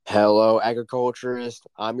Hello, agriculturist.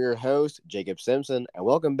 I'm your host, Jacob Simpson, and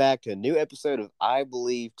welcome back to a new episode of I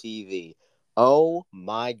Believe TV. Oh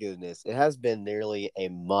my goodness, it has been nearly a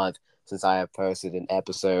month since I have posted an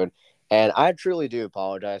episode, and I truly do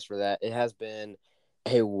apologize for that. It has been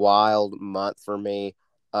a wild month for me.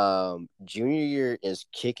 Junior year is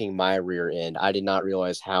kicking my rear end. I did not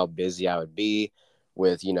realize how busy I would be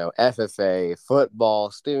with, FFA,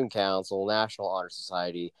 football, student council, National Honor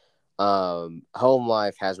Society. Home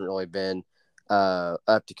life hasn't really been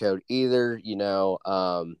up to code either.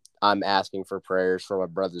 I'm asking for prayers for my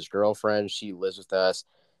brother's girlfriend. She lives with us.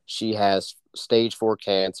 She has stage 4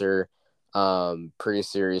 cancer, pretty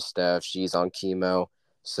serious stuff. She's on chemo.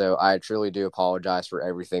 So I truly do apologize for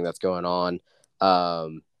everything that's going on.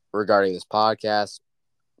 Regarding this podcast,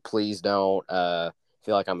 please don't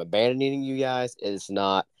feel like I'm abandoning you guys. It's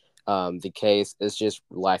not the case. It's just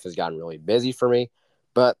life has gotten really busy for me.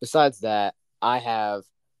 But besides that, I have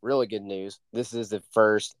really good news. This is the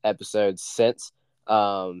first episode since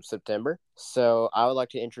September. So I would like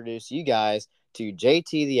to introduce you guys to JT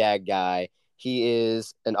the Ag Guy. He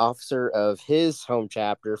is an officer of his home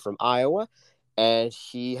chapter from Iowa, and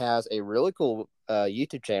he has a really cool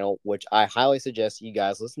YouTube channel, which I highly suggest you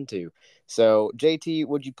guys listen to. So, JT,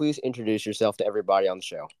 would you please introduce yourself to everybody on the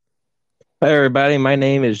show? Hi, everybody. My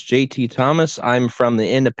name is JT Thomas. I'm from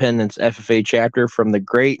the Independence FFA chapter from the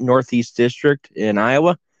Great Northeast District in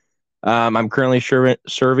Iowa. I'm currently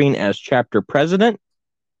serving as chapter president.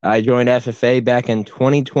 I joined FFA back in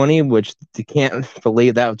 2020, which you can't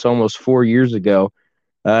believe that was almost 4 years ago.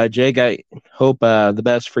 Jake, I hope the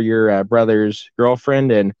best for your brother's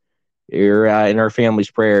girlfriend and your in our family's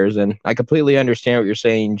prayers. And I completely understand what you're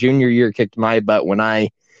saying. Junior year kicked my butt when I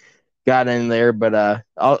got in there, but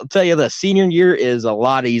I'll tell you the senior year is a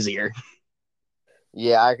lot easier.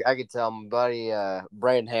 Yeah, I could tell my buddy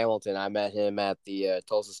Brandon Hamilton. I met him at the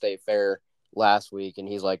Tulsa State Fair last week, and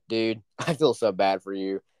he's like, "Dude, I feel so bad for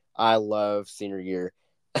you. I love senior year."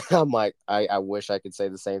 I'm like, I wish I could say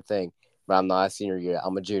the same thing, but I'm not a senior year.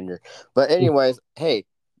 I'm a junior. But anyways, hey,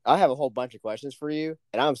 I have a whole bunch of questions for you,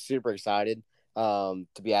 and I'm super excited to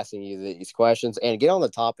be asking you these questions and get on the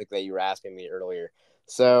topic that you were asking me earlier.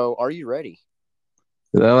 So, are you ready?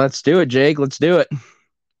 Well, let's do it, Jake. Let's do it.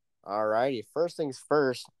 All righty. First things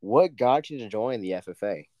first, what got you to join the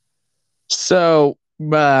FFA? So,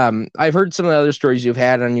 I've heard some of the other stories you've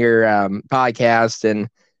had on your podcast, and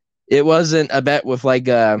it wasn't a bet with like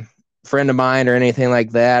a friend of mine or anything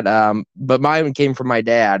like that. But mine came from my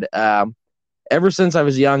dad. Ever since I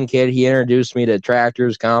was a young kid, he introduced me to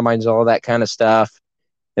tractors, combines, all that kind of stuff.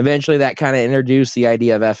 Eventually, that kind of introduced the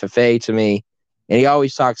idea of FFA to me. And he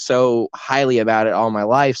always talked so highly about it all my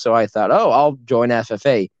life. So I thought, oh, I'll join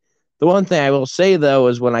FFA. The one thing I will say, though,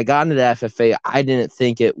 is when I got into FFA, I didn't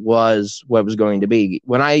think it was what it was going to be.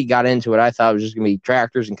 When I got into it, I thought it was just going to be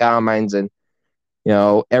tractors and combines and,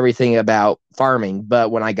 everything about farming.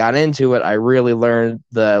 But when I got into it, I really learned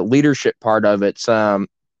the leadership part of it, some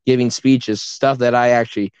giving speeches, stuff that I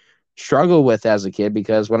actually struggled with as a kid,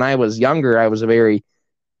 because when I was younger, I was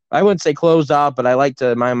I wouldn't say closed off, but I like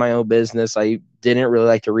to mind my own business. I didn't really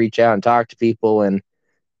like to reach out and talk to people. And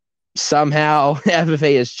somehow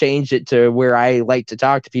FFA has changed it to where I like to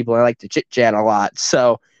talk to people. I like to chit chat a lot.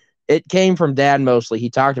 So it came from dad mostly. He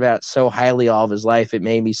talked about it so highly all of his life. It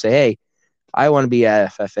made me say, hey, I want to be a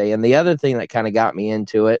FFA. And the other thing that kind of got me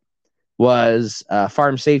into it was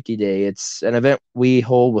Farm Safety Day. It's an event we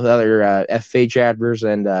hold with other FFA chapters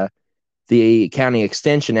and the county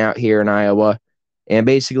extension out here in Iowa. And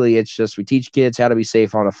basically, it's just we teach kids how to be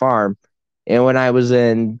safe on a farm. And when I was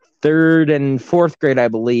in third and fourth grade, I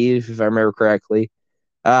believe, if I remember correctly,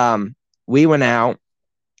 we went out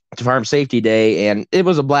to Farm Safety Day, and it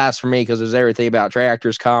was a blast for me because there's everything about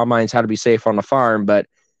tractors, combines, how to be safe on the farm. But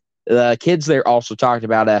the kids there also talked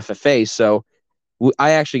about FFA. So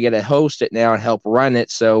I actually get to host it now and help run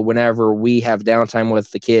it. So whenever we have downtime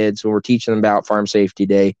with the kids, when we're teaching them about Farm Safety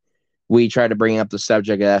Day, we try to bring up the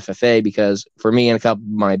subject of FFA, because for me and a couple of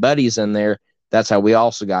my buddies in there, that's how we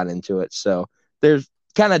also got into it. So there's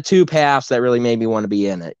kind of two paths that really made me want to be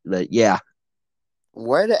in it. But yeah.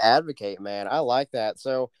 Way to advocate, man. I like that.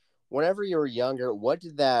 So, whenever you were younger, what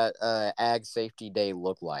did that Ag Safety Day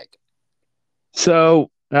look like?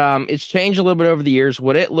 So it's changed a little bit over the years.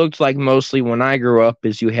 What it looked like mostly when I grew up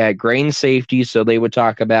is you had grain safety. So they would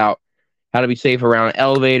talk about how to be safe around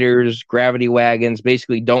elevators, gravity wagons,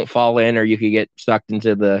 basically don't fall in or you could get sucked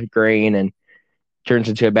into the grain and turns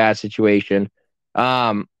into a bad situation.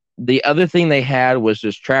 The other thing they had was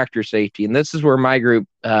just tractor safety. And this is where my group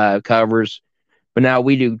covers. But now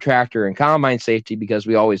we do tractor and combine safety because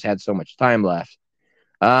we always had so much time left.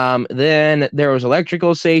 Then there was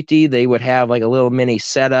electrical safety. They would have like a little mini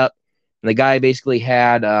setup. And the guy basically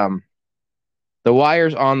had the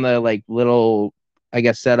wires on the like little, I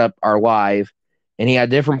guess, setup are live. And he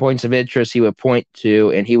had different points of interest he would point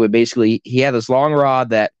to. And he would basically, he had this long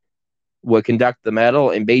rod that would conduct the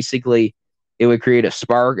metal. And basically, it would create a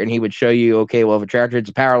spark. And he would show you, okay, well, if a tractor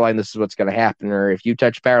hits a power line, this is what's going to happen. Or if you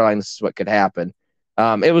touch a power line, this is what could happen.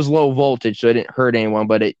 It was low voltage, so it didn't hurt anyone,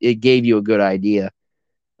 but it gave you a good idea.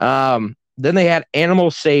 Then they had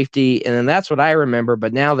animal safety, and then that's what I remember.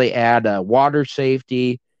 But now they add water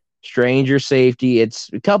safety, stranger safety. It's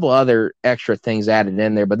a couple other extra things added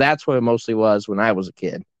in there, but that's what it mostly was when I was a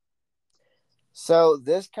kid. So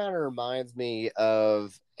this kind of reminds me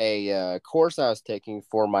of a course I was taking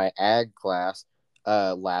for my ag class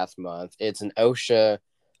last month. It's an OSHA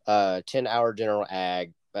 10-hour general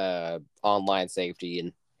ag online safety,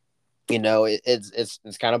 and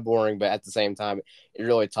it's kind of boring, but at the same time, it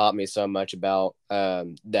really taught me so much about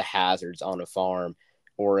the hazards on a farm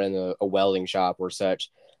or in a welding shop or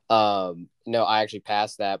such. I actually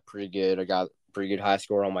passed that pretty good. I got pretty good high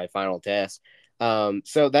score on my final test.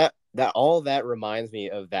 So that all that reminds me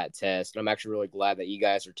of that test. And I'm actually really glad that you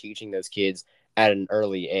guys are teaching those kids at an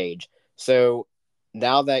early age. So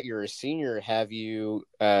now that you're a senior, have you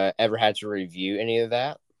ever had to review any of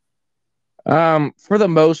that? For the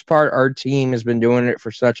most part, our team has been doing it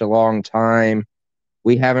for such a long time.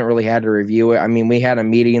 We haven't really had to review it. I mean, we had a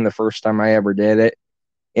meeting the first time I ever did it,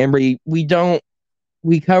 and we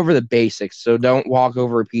cover the basics. So don't walk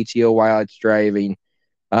over a PTO while it's driving.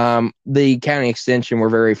 The county extension we're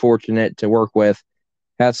very fortunate to work with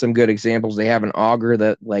has some good examples. They have an auger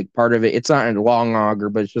that like part of it, it's not a long auger,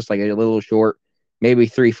 but it's just like a little short, maybe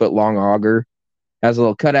 3 foot long auger. Has a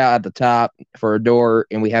little cutout at the top for a door,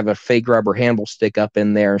 and we have a fake rubber handle stick up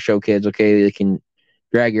in there and show kids, okay, they can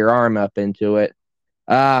drag your arm up into it.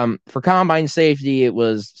 For combine safety, it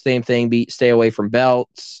was same thing. Stay away from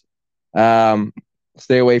belts. Um,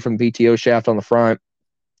 Stay away from the PTO shaft on the front.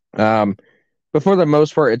 But for the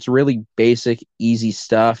most part, it's really basic, easy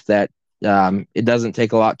stuff that it doesn't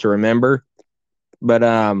take a lot to remember.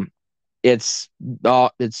 But it's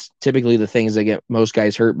typically the things that get most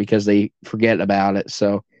guys hurt because they forget about it.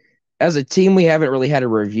 So as a team, we haven't really had a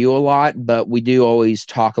review a lot, but we do always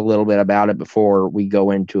talk a little bit about it before we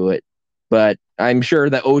go into it. But I'm sure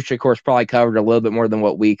the OSHA course probably covered a little bit more than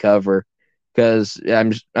what we cover, because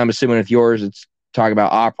I'm assuming with yours it's talk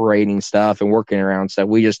about operating stuff and working around stuff.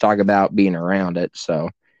 We just talk about being around it. So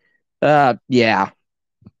yeah.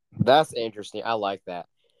 That's interesting. I like that.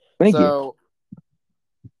 Thank you.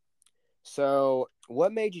 So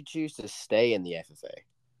what made you choose to stay in the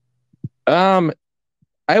FFA?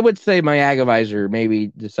 I would say my ag advisor maybe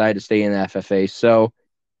decided to stay in the FFA. So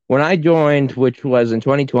when I joined, which was in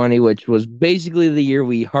 2020, which was basically the year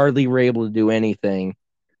we hardly were able to do anything,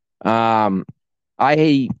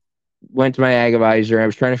 I went to my ag advisor. I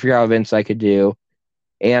was trying to figure out events I could do,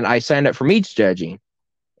 and I signed up for meets judging.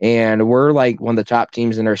 And we're like one of the top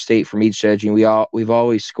teams in our state for meets judging. We've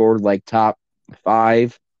always scored like top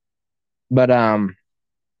 5, but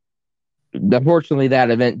unfortunately that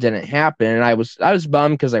event didn't happen, and I was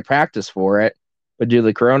bummed because I practiced for it, but due to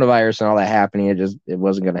the coronavirus and all that happening, it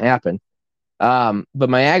wasn't going to happen. But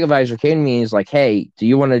my ag advisor came to me and he's like, "Hey, do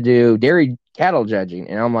you want to do dairy cattle judging?"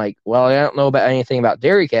 And I'm like, "Well, I don't know about anything about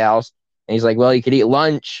dairy cows." And he's like, "Well, you could eat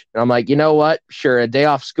lunch." And I'm like, "You know what? Sure, a day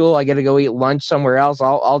off school, I got to go eat lunch somewhere else.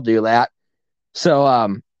 I'll do that."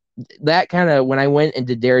 So that kind of, when I went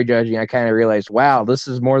into dairy judging, I kind of realized, wow, this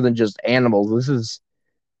is more than just animals. This is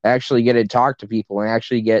actually get to talk to people and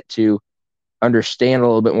actually get to understand a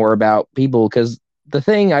little bit more about people. Because the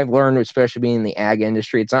thing I've learned, especially being in the ag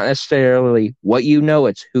industry, it's not necessarily what you know,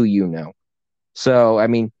 it's who you know. So, I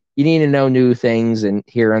mean, you need to know new things and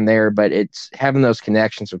here and there, but it's having those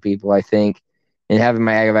connections with people, I think, and having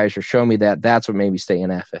my ag advisor show me that, that's what made me stay in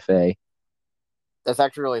FFA. That's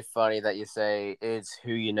actually really funny that you say it's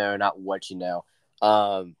who you know, not what you know.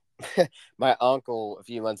 Um, my uncle a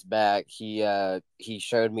few months back, he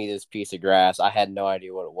showed me this piece of grass. I had no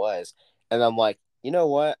idea what it was, and I'm like, you know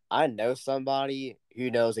what? I know somebody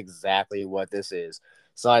who knows exactly what this is.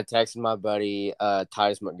 So I texted my buddy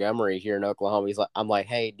Titus Montgomery here in Oklahoma. I'm like,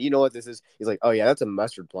 hey, do you know what this is? He's like, oh yeah, that's a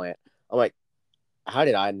mustard plant. I'm like, how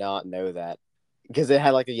did I not know that? Because it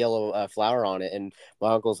had like a yellow flower on it, and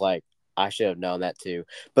my uncle's like, I should have known that too.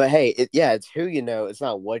 But hey, it's who you know. It's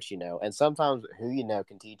not what you know. And sometimes who you know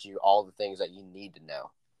can teach you all the things that you need to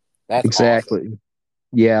know. That's awesome. Exactly.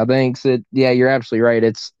 Yeah, thanks. Yeah, you're absolutely right.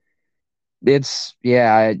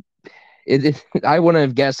 Yeah, I wouldn't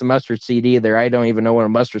have guessed a mustard seed either. I don't even know what a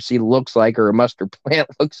mustard seed looks like or a mustard plant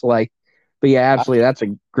looks like. But yeah, I absolutely, that's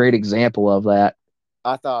a great example of that.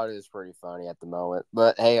 I thought it was pretty funny at the moment,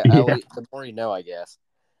 but hey, at Yeah. least the more you know, I guess.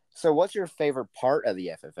 So, what's your favorite part of the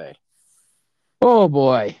FFA? Oh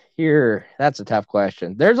boy, here that's a tough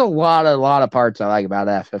question. There's a lot of parts I like about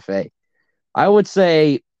FFA. I would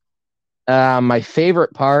say my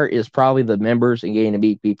favorite part is probably the members and getting to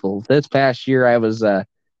meet people. This past year, I was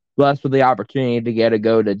blessed with the opportunity to get to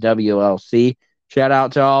go to WLC. Shout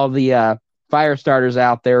out to all the fire starters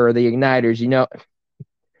out there or the igniters. You know,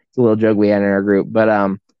 it's a little joke we had in our group,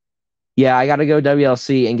 but yeah, I got to go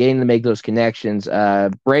WLC and getting to make those connections.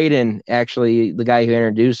 Braden, actually, the guy who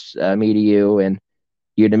introduced me to you and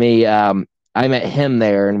you to me. I met him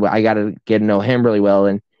there, and I got to get to know him really well.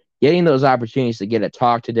 And getting those opportunities to get to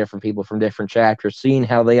talk to different people from different chapters, seeing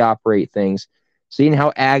how they operate things, seeing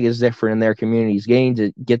how ag is different in their communities, getting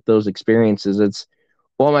to get those experiences. It's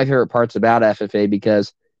one of my favorite parts about FFA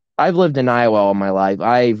because I've lived in Iowa all my life.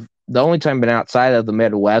 I've the only time I've been outside of the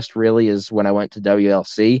Midwest really is when I went to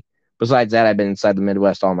WLC. Besides that, I've been inside the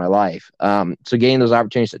Midwest all my life. So getting those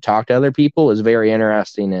opportunities to talk to other people is very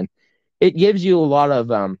interesting, and it gives you a lot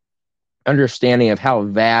of understanding of how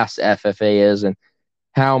vast FFA is and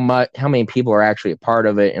how many people are actually a part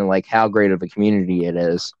of it and like how great of a community it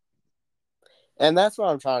is. And that's what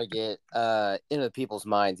I'm trying to get into people's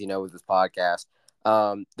minds, with this podcast.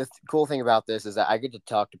 Cool thing about this is that I get to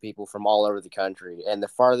talk to people from all over the country, and the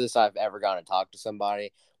farthest I've ever gone to talk to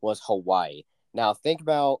somebody was Hawaii. Now, think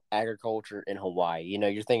about agriculture in Hawaii.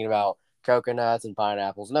 You're thinking about coconuts and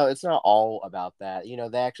pineapples. No, it's not all about that.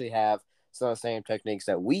 They actually have some of the same techniques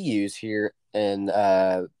that we use here in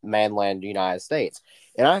mainland United States.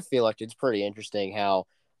 And I feel like it's pretty interesting how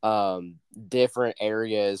different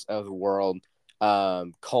areas of the world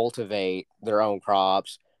cultivate their own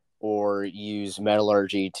crops or use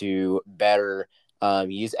metallurgy to better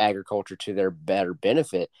use agriculture to their better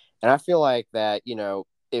benefit. And I feel like that,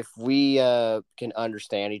 if we can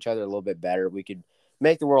understand each other a little bit better, we could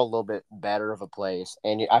make the world a little bit better of a place.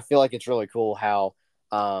 And I feel like it's really cool how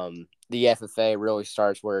the FFA really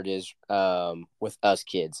starts where it is with us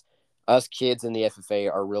kids. Us kids in the FFA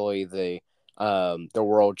are really the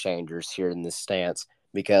world changers here in this stance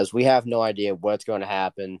because we have no idea what's going to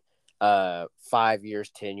happen 5 years,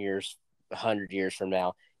 10 years, 100 years from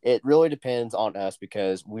now. It really depends on us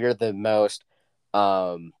because we're the most,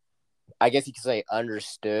 I guess you could say,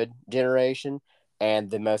 understood generation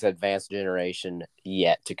and the most advanced generation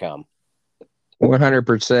yet to come.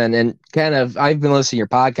 100%. And kind of, I've been listening to your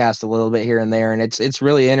podcast a little bit here and there, and it's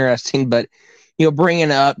really interesting. But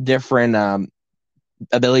bringing up different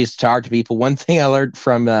abilities to talk to people. One thing I learned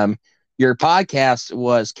from your podcast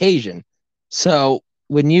was Cajun. So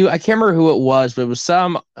I can't remember who it was, but it was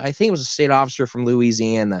I think it was a state officer from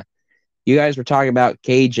Louisiana. You guys were talking about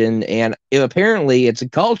Cajun, and apparently it's a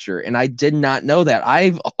culture, and I did not know that.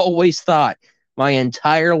 I've always thought my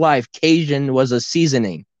entire life Cajun was a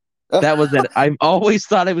seasoning. That was it. I've always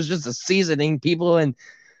thought it was just a seasoning people in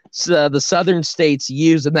the southern states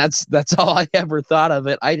use, and that's all I ever thought of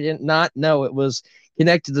it. I did not know it was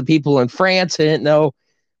connected to people in France. I didn't know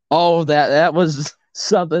all of that. That was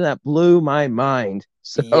something that blew my mind.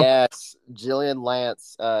 So Yes, Jillian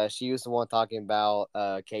Lance. She was the one talking about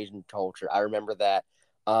Cajun culture. I remember that.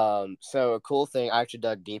 So a cool thing. I actually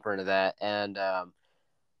dug deeper into that, and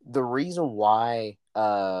the reason why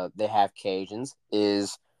they have Cajuns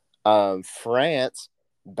is France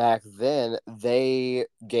back then they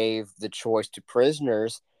gave the choice to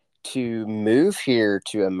prisoners to move here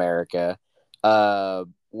to America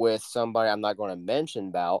with somebody I'm not going to mention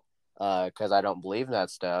about because I don't believe in that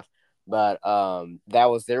stuff. But that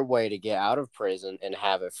was their way to get out of prison and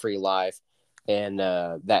have a free life in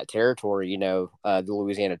that territory, the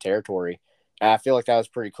Louisiana territory. And I feel like that was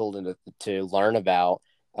pretty cool to learn about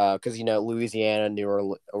because Louisiana,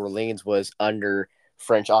 Orleans was under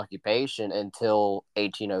French occupation until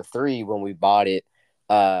 1803 when we bought it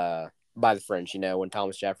by the French. When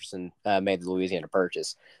Thomas Jefferson made the Louisiana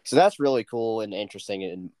Purchase. So that's really cool and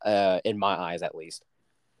interesting in my eyes, at least.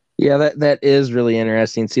 yeah, that is really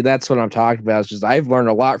interesting. See, that's what I'm talking about. It's just I've learned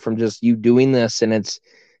a lot from just you doing this, and it's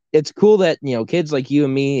cool that kids like you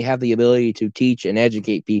and me have the ability to teach and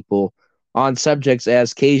educate people on subjects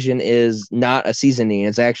as Cajun is not a seasoning.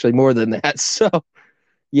 It's actually more than that. So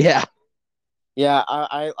yeah. Yeah,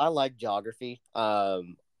 I like geography.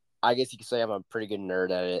 I guess you could say I'm a pretty good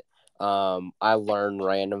nerd at it. I learn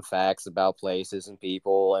random facts about places and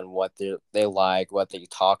people and what they like, what they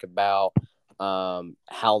talk about,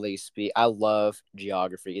 how they speak. I love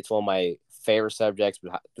geography. It's one of my favorite subjects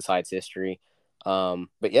besides history.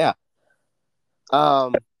 But yeah,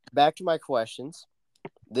 back to my questions.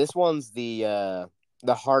 This one's the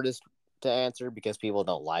hardest to answer because people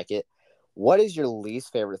don't like it. What is your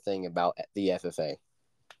least favorite thing about the FFA?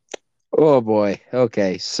 Oh boy.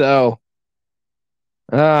 Okay. So,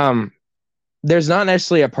 um, there's not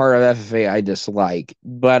necessarily a part of FFA I dislike,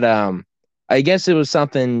 but I guess it was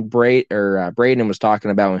something Braden was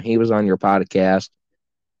talking about when he was on your podcast.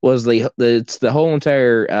 Was it's the whole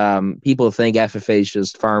entire people think FFA is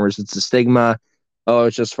just farmers. It's a stigma. Oh,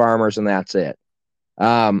 it's just farmers and that's it.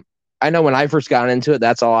 Um, I know when I first got into it,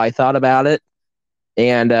 that's all I thought about it.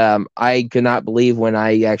 And I could not believe when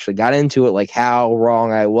I actually got into it, like how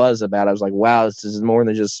wrong I was about it. I was like, wow, this is more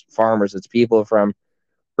than just farmers. It's people from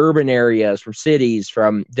urban areas, from cities,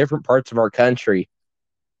 from different parts of our country.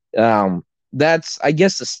 That's, I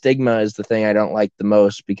guess, the stigma is the thing I don't like the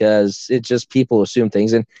most because it's just people assume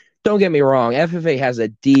things. And don't get me wrong, FFA has a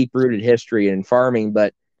deep rooted history in farming,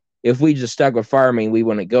 but if we just stuck with farming, we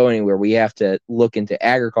wouldn't go anywhere. We have to look into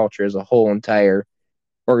agriculture as a whole entire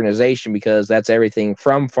organization because that's everything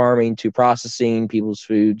from farming to processing people's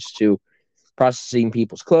foods to processing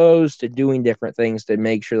people's clothes to doing different things to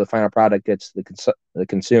make sure the final product gets to the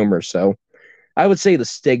consumer. So I would say the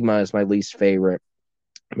stigma is my least favorite.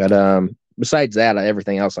 But besides that,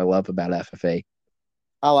 everything else I love about FFA.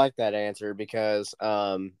 I like that answer because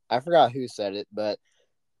I forgot who said it, but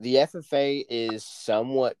the FFA is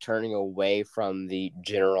somewhat turning away from the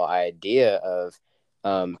general idea of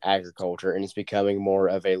agriculture, and it's becoming more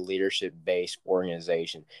of a leadership based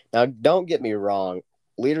organization. Now, don't get me wrong,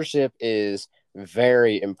 leadership is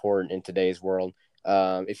very important in today's world.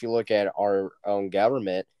 If you look at our own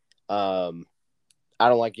government, um, I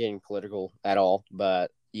don't like getting political at all, but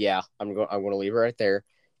yeah, I'm going to leave it right there.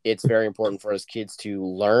 It's very important for us kids to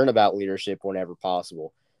learn about leadership whenever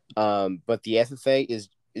possible. But the FFA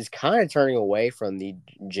is kind of turning away from the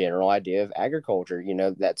general idea of agriculture. You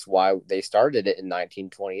know, that's why they started it in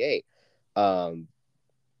 1928. Um,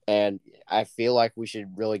 and I feel like we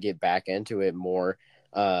should really get back into it more.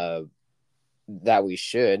 That we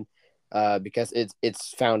should, because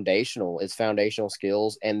it's foundational. It's foundational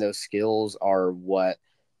skills, and those skills are what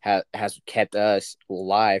has kept us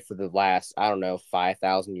alive for the last, I don't know,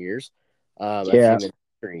 5,000 years of Yeah. human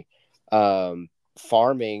history.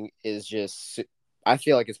 Farming is just, I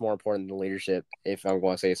feel like it's more important than leadership, if I'm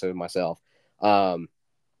going to say so myself. Um,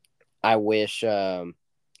 I wish.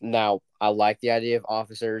 Now, I like the idea of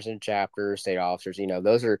officers and chapters, state officers. You know,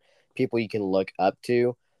 those are people you can look up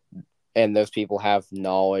to, and those people have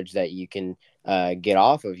knowledge that you can get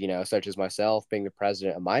off of, you know, such as myself being the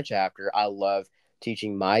president of my chapter. I love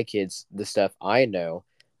teaching my kids the stuff I know,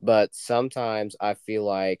 but sometimes I feel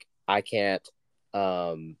like I can't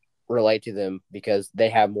relate to them because they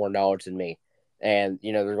have more knowledge than me. And,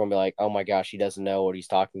 you know, they're going to be like, oh my gosh, he doesn't know what he's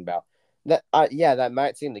talking about. Yeah, that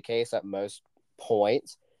might seem the case at most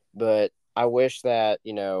points, but I wish that,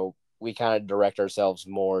 you know, we kind of direct ourselves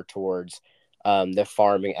more towards the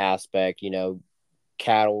farming aspect, you know,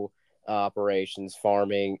 cattle operations,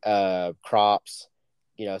 farming, crops,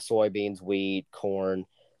 you know, soybeans, wheat, corn,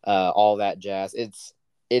 all that jazz. It's,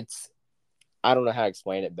 I don't know how to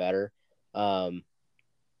explain it better. Um,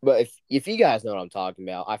 but if you guys know what I'm talking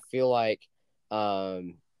about, I feel like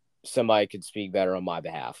um, somebody could speak better on my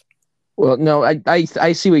behalf. Well, no, I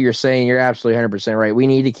see what you're saying. You're absolutely 100% right. We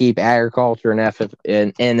need to keep agriculture and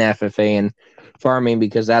FFA and farming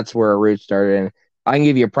because that's where our roots started. And I can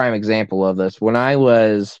give you a prime example of this. We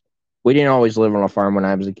didn't always live on a farm when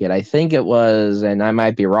I was a kid. I think it was, and I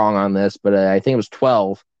might be wrong on this, but I think it was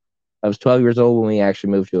 12. I was 12 years old when we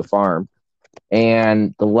actually moved to a farm.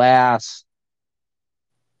 And the last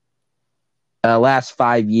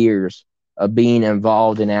 5 years of being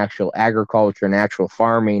involved in actual agriculture and actual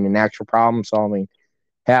farming and actual problem solving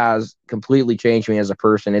has completely changed me as a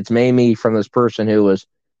person. It's made me from this person who was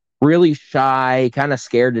really shy, kind of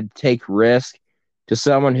scared to take risk, to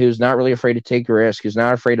someone who's not really afraid to take risk, who's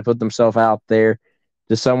not afraid to put themselves out there,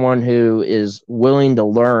 to someone who is willing to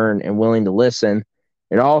learn and willing to listen,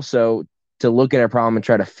 and also to look at a problem and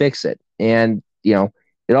try to fix it. And,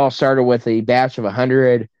 it all started with a batch of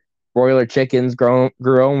 100 broiler chickens grew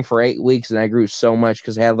them for 8 weeks, and I grew so much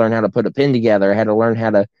because I had to learn how to put a pin together. I had to learn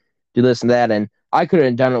how to do this and that, and I couldn't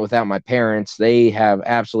have done it without my parents. They have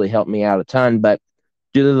absolutely helped me out a ton, but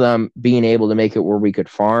due to them being able to make it where we could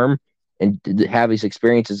farm and have these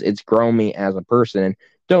experiences, it's grown me as a person. And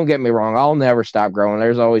don't get me wrong, I'll never stop growing.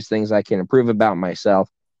 There's always things I can improve about myself.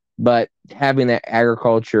 But having that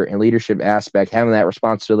agriculture and leadership aspect, having that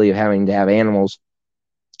responsibility of having to have animals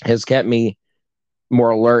has kept me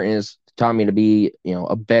more alert and has taught me to be,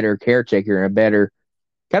 a better caretaker and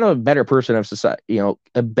a better person of society,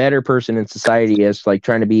 a better person in society is like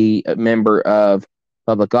trying to be a member of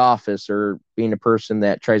public office or being a person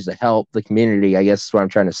that tries to help the community. I guess is what I'm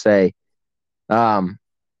trying to say. Um,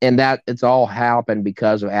 and that it's all happened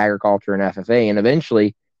because of agriculture and FFA. And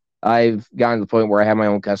eventually, I've gotten to the point where I have my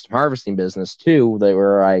own custom harvesting business too, that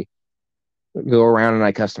where I go around and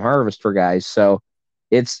I custom harvest for guys. So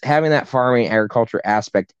it's having that farming agriculture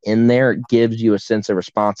aspect in there gives you a sense of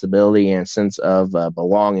responsibility and a sense of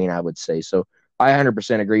belonging, I would say. So I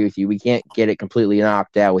 100% agree with you. We can't get it completely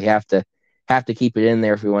knocked out. We have to keep it in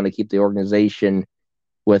there if we want to keep the organization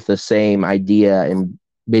with the same idea and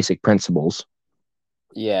basic principles.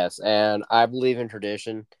 Yes, and I believe in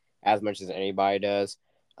tradition as much as anybody does.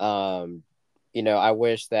 Um, I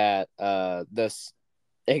wish that this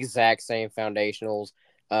exact same foundationals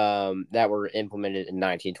that were implemented in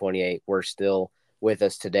 1928 were still with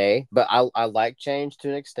us today. But I like change to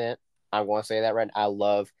an extent. I'm going to say that right now. I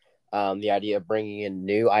love the idea of bringing in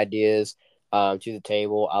new ideas to the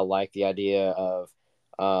table. I like the idea of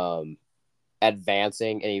um,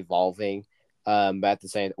 advancing and evolving. But at the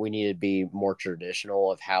same, we need to be more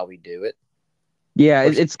traditional of how we do it. Yeah,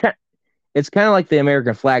 Which, it's kind of like the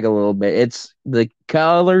American flag a little bit. It's the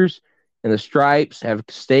colors and the stripes have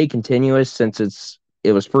stayed continuous since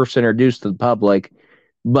it was first introduced to the public.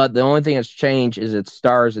 But the only thing that's changed is its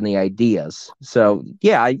stars and the ideas. So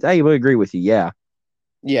yeah, I would agree with you. Yeah.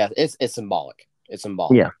 yeah, it's symbolic. It's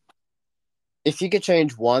symbolic. Yeah. If you could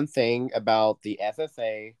change one thing about the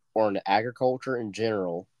FFA or in agriculture in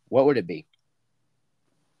general, what would it be?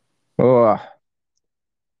 Oh,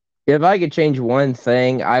 if I could change one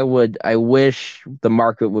thing, I wish the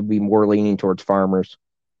market would be more leaning towards farmers.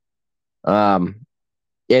 Um,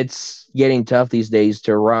 it's getting tough these days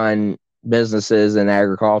to run businesses in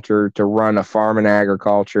agriculture, to run a farm in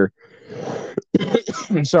agriculture.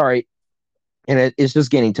 Sorry. And it's just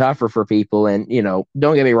getting tougher for people. And,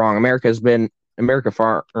 don't get me wrong, America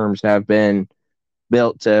farms have been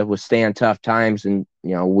built to withstand tough times. And,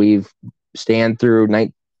 we've stand through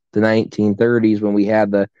the 1930s when we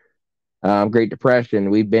had the Great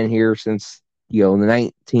Depression. We've been here since, the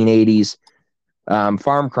 1980s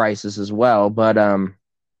farm crisis as well. But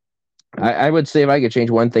I would say if I could change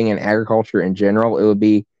one thing in agriculture in general, it would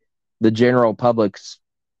be the general public's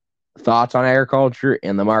thoughts on agriculture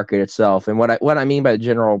and the market itself. And what I mean by the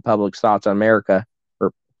general public's thoughts on America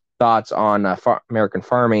or thoughts on American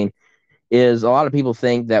farming is a lot of people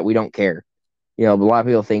think that we don't care. A lot of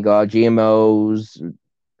people think, oh, GMOs,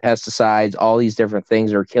 pesticides, all these different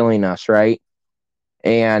things are killing us, right?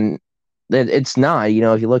 And it's not.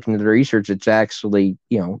 If you look into the research, it's actually,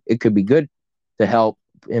 it could be good to help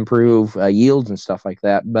improve yields and stuff like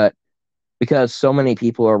that. But because so many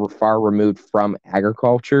people are far removed from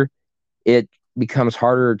agriculture, it becomes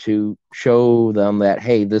harder to show them that,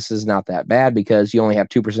 hey, this is not that bad because you only have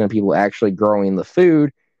 2% of people actually growing the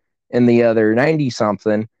food and the other 90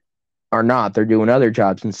 something are not. They're doing other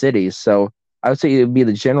jobs in cities. So I would say it would be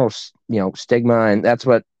the general, stigma. And that's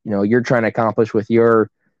what, you're trying to accomplish with your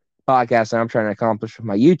podcast. And I'm trying to accomplish with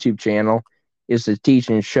my YouTube channel is to teach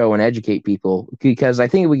and show and educate people, because I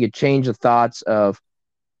think if we could change the thoughts of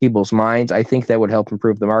people's minds, I think that would help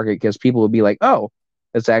improve the market, because people would be like, oh,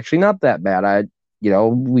 it's actually not that bad.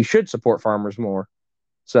 We should support farmers more.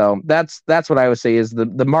 So that's what I would say is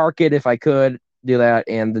the market, if I could do that,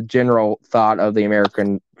 and the general thought of the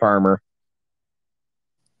American farmer.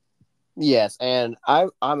 Yes, and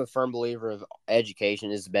I'm a firm believer of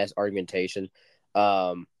education is the best argumentation.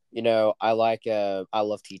 I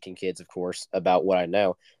love teaching kids, of course, about what I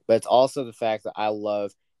know, but it's also the fact that I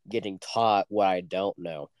love getting taught what I don't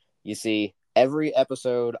know. You see, every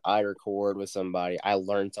episode I record with somebody, I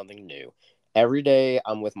learn something new. Every day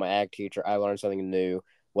I'm with my ag teacher, I learn something new,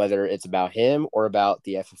 whether it's about him or about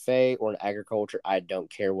the FFA or in agriculture. I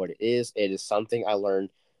don't care what it is. It is something I learn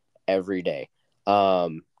every day.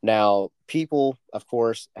 Now people, of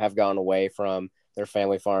course, have gone away from their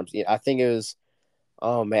family farms. I think it was,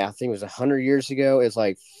 oh man, I think it was 100 years ago. It's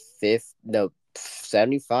like 75%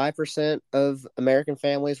 of American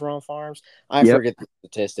families were on farms. I Yep. forget the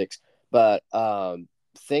statistics, but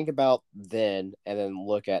think about then and then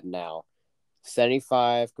look at now.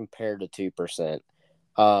 75 compared to 2%.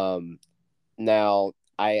 Um, Now,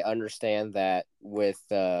 I understand that with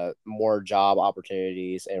more job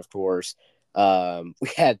opportunities, and of course, we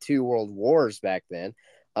had two world wars back then.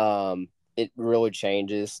 It really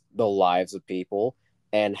changes the lives of people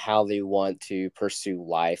and how they want to pursue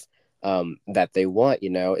life that they want.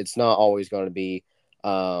 It's not always going to be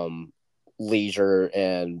um, leisure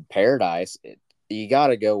and paradise. You got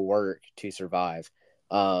to go work to survive.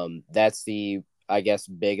 That's the, I guess,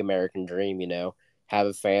 big American dream. Have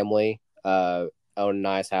a family, own a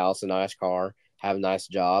nice house, a nice car, have a nice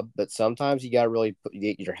job, but sometimes you got to really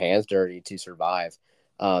get your hands dirty to survive.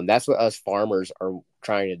 That's what us farmers are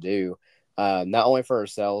trying to do, not only for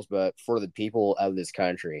ourselves but for the people of this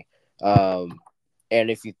country. And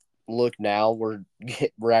if you look now,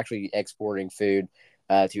 we're actually exporting food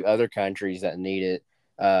to other countries that need it,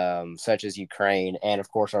 such as Ukraine, and of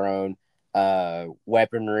course our own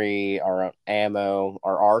weaponry, our own ammo,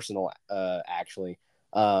 our arsenal. Actually,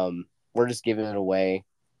 we're just giving it away,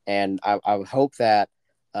 and I would hope that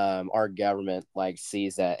our government like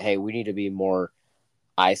sees that, hey, we need to be more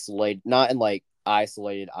isolated, not in like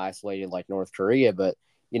isolated like North Korea, but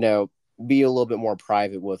you know, be a little bit more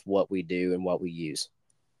private with what we do and what we use.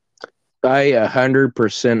 I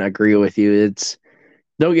 100% agree with you. It's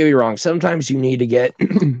don't get me wrong. Sometimes you need to get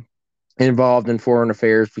involved in foreign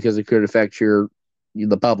affairs because it could affect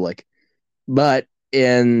the public. But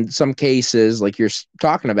in some cases, like you're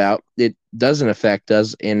talking about, it doesn't affect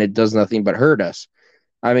us and it does nothing but hurt us.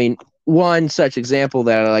 I mean, one such example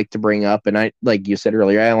that I like to bring up, and I, like you said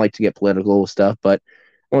earlier, I don't like to get political with stuff, but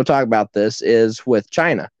I want to talk about this is with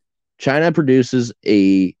China. China produces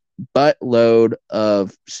a buttload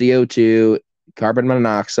of CO2, carbon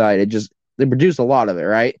monoxide. They produce a lot of it,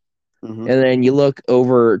 right? Mm-hmm. And then you look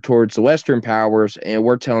over towards the Western powers, and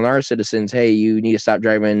we're telling our citizens, hey, you need to stop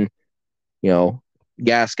driving, you know,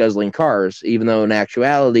 gas guzzling cars, even though in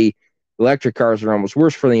actuality, electric cars are almost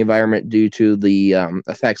worse for the environment due to the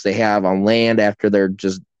effects they have on land after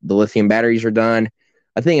the lithium batteries are done.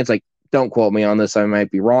 I think it's like, don't quote me on this, I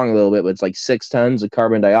might be wrong a little bit, but it's like 6 tons of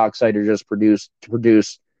carbon dioxide are just produced to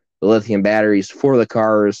produce the lithium batteries for the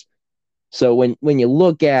cars. So when you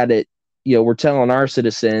look at it, we're telling our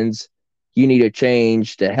citizens you need to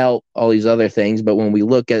change to help all these other things. But when we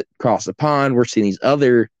look at across the pond, we're seeing these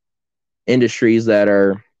other industries that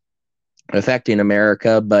are affecting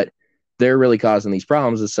America, but they're really causing these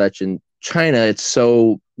problems as such. In China,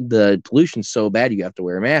 the pollution's so bad you have to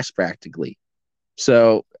wear a mask practically.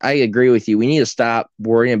 So I agree with you. We need to stop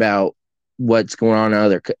worrying about what's going on in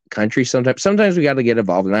other countries. Sometimes we got to get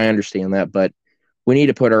involved, and I understand that, but we need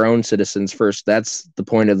to put our own citizens first. That's the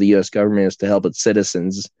point of the U.S. government, is to help its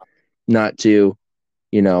citizens, not to,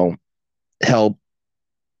 help,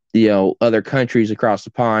 other countries across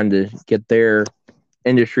the pond to get their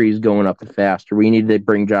industries going up faster. We need to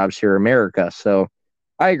bring jobs here in America. So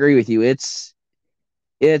I agree with you.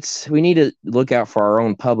 We need to look out for our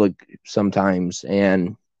own public sometimes.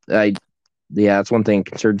 And that's one thing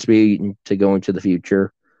that concerns me to go into the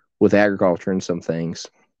future with agriculture and some things.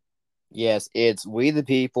 Yes, it's we the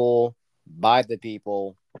people, by the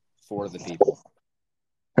people, for the people.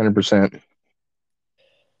 100%.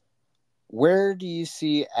 Where do you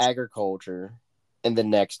see agriculture in the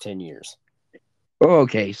next 10 years?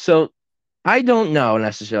 Okay, so I don't know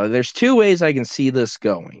necessarily. There's two ways I can see this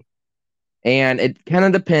going. And it kind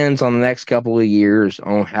of depends on the next couple of years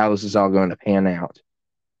on how this is all going to pan out.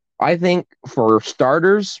 I think for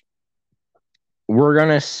starters, we're going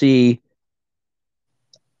to see,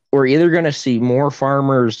 we're either going to see more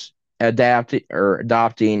farmers adopting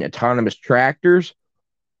autonomous tractors,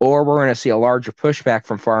 or we're going to see a larger pushback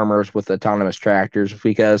from farmers with autonomous tractors,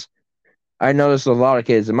 because I noticed a lot of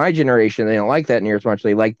kids in my generation, they don't like that near as much.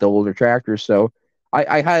 They like the older tractors. So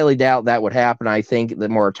I highly doubt that would happen. I think that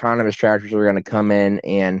more autonomous tractors are going to come in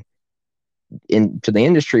and into the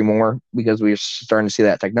industry more because we're starting to see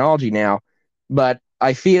that technology now. But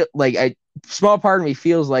I feel like a small part of me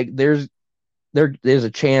feels like there's a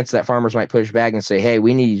chance that farmers might push back and say, hey,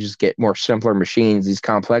 we need to just get more simpler machines. These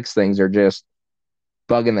complex things are just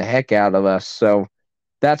bugging the heck out of us. So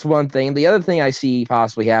that's one thing. The other thing I see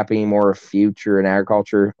possibly happening more future in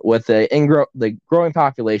agriculture with the growing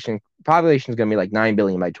population. Population is going to be like 9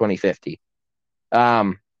 billion by 2050.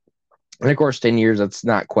 And of course, 10 years, that's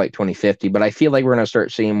not quite 2050, but I feel like we're going to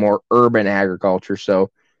start seeing more urban agriculture. So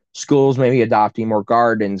schools maybe adopting more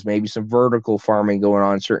gardens, maybe some vertical farming going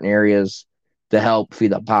on in certain areas to help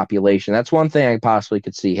feed the population. That's one thing I possibly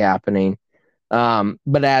could see happening.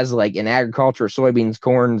 But as like in agriculture, soybeans,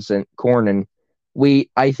 corn and wheat,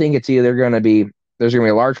 I think it's either going to be, there's going to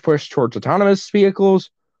be a large push towards autonomous vehicles,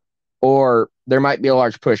 or there might be a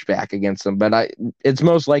large pushback against them. But it's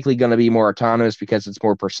most likely going to be more autonomous because it's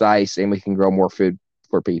more precise and we can grow more food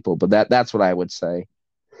for people. But that's what I would say.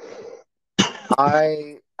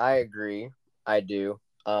 I agree. I do.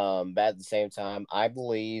 But at the same time, I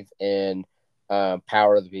believe in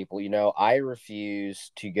power of the people. I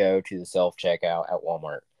refuse to go to the self checkout at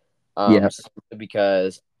Walmart. Yeah, Simply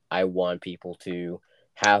because I want people to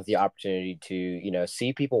have the opportunity to,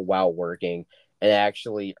 see people while working and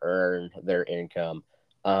actually earn their income.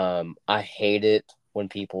 I hate it when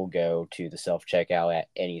people go to the self checkout at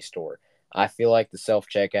any store. I feel like the self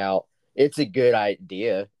checkout, it's a good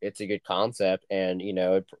idea. It's a good concept, and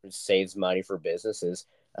it saves money for businesses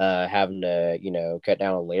having to cut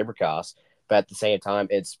down on labor costs. But at the same time,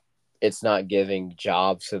 it's not giving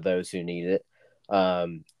jobs to those who need it.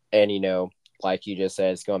 And like you just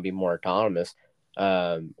said, it's going to be more autonomous,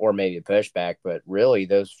 or maybe a pushback. But really,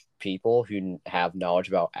 those people who have knowledge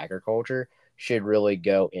about agriculture should really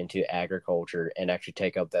go into agriculture and actually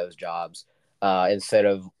take up those jobs instead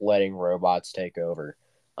of letting robots take over.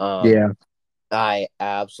 Um, Yeah. I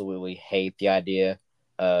absolutely hate the idea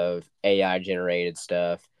of AI generated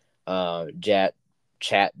stuff. Chat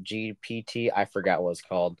GPT, I forgot what it's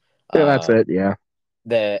called. Yeah, that's Uh, it. Yeah.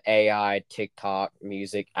 the AI TikTok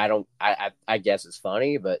music. I guess it's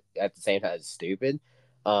funny, but at the same time, it's stupid.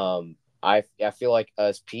 I feel like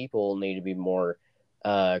us people need to be more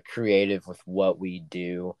creative with what we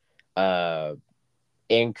do, uh,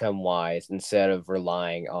 income wise, instead of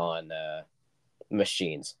relying on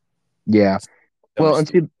machines. Yeah. So Well, much and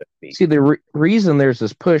so to see speak. the reason there's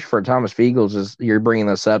this push for autonomous vehicles is you're bringing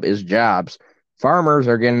this up is jobs. Farmers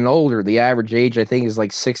are getting older. The average age, I think, is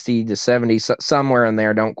like 60 to 70, somewhere in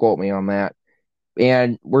there. Don't quote me on that.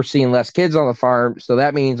 And we're seeing less kids on the farm. So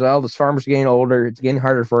that means, well, this farmer's getting older. It's getting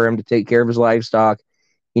harder for him to take care of his livestock.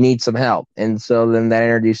 He needs some help. And so then that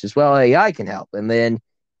introduces, well, AI can help. And then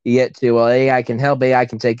you get to, well, AI can help, AI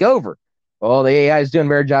can take over. Well, the AI is doing a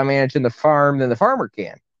better job managing the farm than the farmer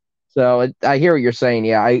can. So I hear what you're saying.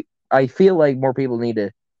 Yeah, I feel like more people need to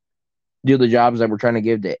do the jobs that we're trying to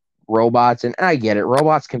give to robots. And I get it.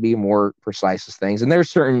 Robots can be more precise as things. And there's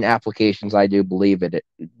certain applications I do believe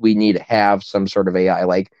we need to have some sort of AI,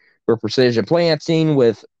 like for precision planting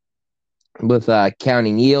with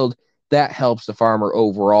counting yield. That helps the farmer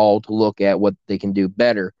overall to look at what they can do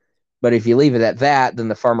better. But if you leave it at that, then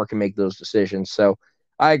the farmer can make those decisions. So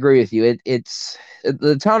I agree with you. It's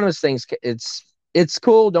the autonomous things. It's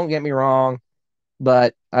cool. Don't get me wrong,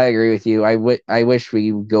 but I agree with you. I wish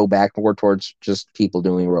we would go back more towards just people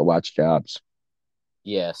doing robots jobs.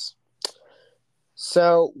 Yes.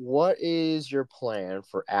 So, what is your plan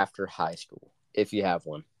for after high school, if you have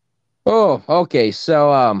one? Oh, okay.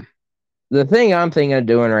 So the thing I'm thinking of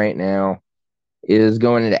doing right now is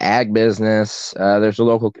going into ag business. There's a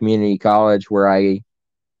local community college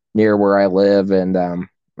near where I live, and I'm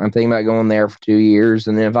thinking about going there for 2 years.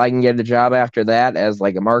 And then if I can get a job after that as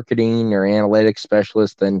like a marketing or analytics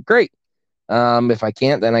specialist, then great. If I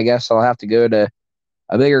can't, then I guess I'll have to go to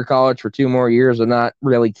a bigger college for 2 more years. I'm not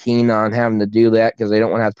really keen on having to do that because I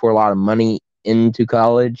don't want to have to pour a lot of money into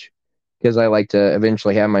college because I like to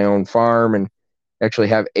eventually have my own farm and actually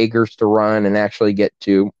have acres to run and actually get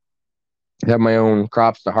to have my own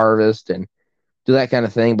crops to harvest and do that kind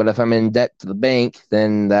of thing. But if I'm in debt to the bank,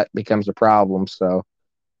 then that becomes a problem. So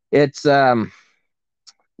it's that's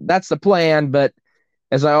the plan. But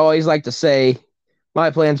as I always like to say, my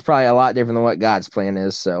plan's probably a lot different than what God's plan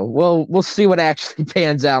is. So we'll see what actually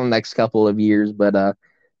pans out in the next couple of years. But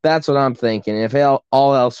that's what I'm thinking. If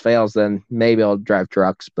all else fails, then maybe I'll drive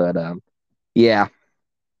trucks. But yeah.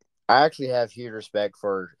 I actually have huge respect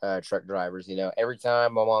for truck drivers. Every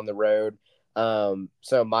time I'm on the road,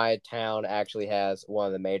 so my town actually has one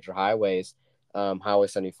of the major highways, Highway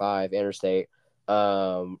 75, interstate,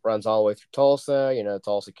 runs all the way through Tulsa.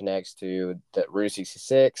 Tulsa connects to the Route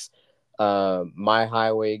 66. My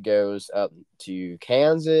highway goes up to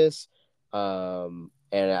Kansas, and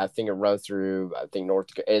I think it runs through, I think, North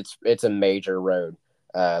Dakota. It's a major road,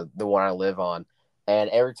 the one I live on, and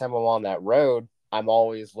every time I'm on that road, I'm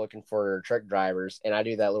always looking for truck drivers, and I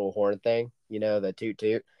do that little horn thing, the toot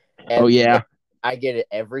toot, Oh and yeah. I get it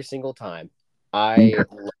every single time. I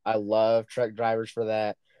love truck drivers for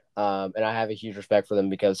that, and I have a huge respect for them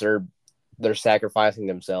because they're sacrificing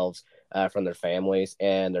themselves from their families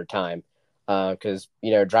and their time, because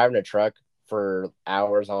driving a truck for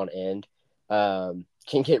hours on end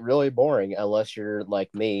can get really boring unless you're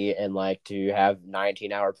like me and like to have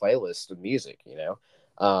 19-hour playlists of music,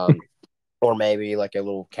 or maybe like a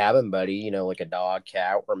little cabin buddy, like a dog,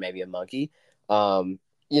 cat, or maybe a monkey.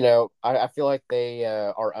 I feel like they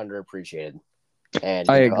are underappreciated. And,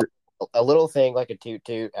 I agree. a little thing like a toot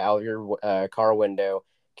toot out of your car window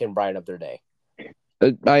can brighten up their day.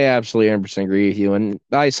 I absolutely 100% agree with you. And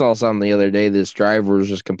I saw something the other day. This driver was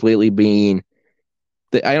just completely being,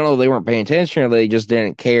 I don't know if they weren't paying attention or they just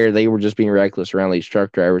didn't care. They were just being reckless around these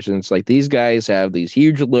truck drivers. And it's like these guys have these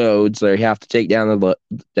huge loads they have to take down the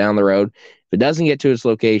road. If it doesn't get to its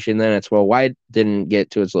location, then it's, well, why didn't it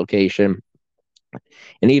get to its location?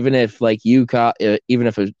 And even if like even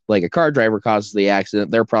if like a car driver causes the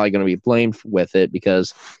accident, they're probably going to be blamed with it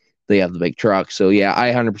because they have the big truck. So yeah,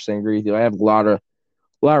 I 100% agree with you. I have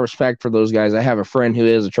a lot of respect for those guys. I have a friend who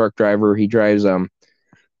is a truck driver. He drives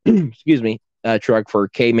excuse me, a truck for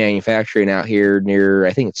K Manufacturing out here near,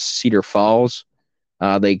 I think it's Cedar Falls.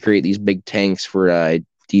 They create these big tanks for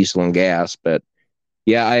diesel and gas. But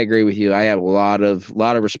yeah, I agree with you. I have a lot of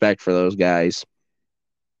respect for those guys.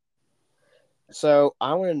 So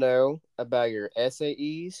I want to know about your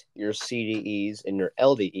SAEs, your CDEs, and your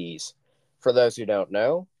LDEs. For those who don't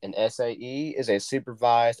know, an SAE is a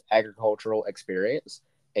supervised agricultural experience,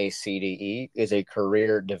 a CDE is a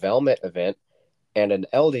career development event, and an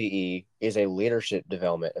LDE is a leadership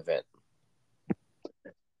development event.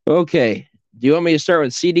 Okay, do you want me to start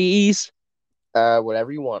with CDEs?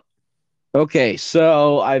 Whatever you want. Okay,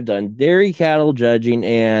 so I've done dairy cattle judging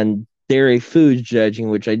and dairy foods judging,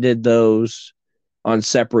 which I did those on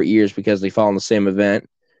separate years because they fall in the same event.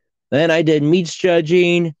 Then I did meats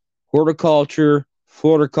judging, horticulture,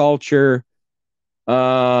 floriculture,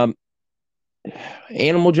 um,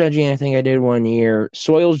 animal judging. I think I did 1 year.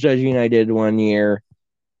 Soils judging. I did 1 year.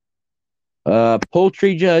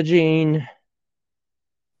 Poultry judging.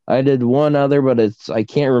 I did one other, but I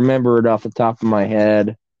can't remember it off the top of my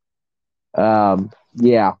head.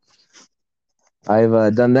 Yeah,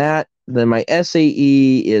 I've done that. Then my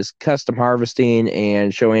SAE is custom harvesting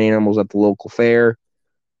and showing animals at the local fair.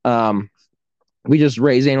 Um, we just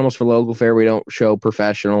raise animals for local fair. We don't show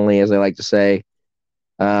professionally, as I like to say.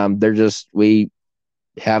 We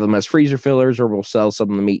have them as freezer fillers, or we'll sell some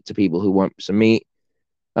of the meat to people who want some meat.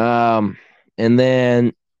 And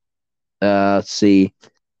then let's see,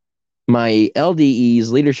 my LDEs,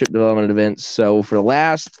 leadership development events. So for the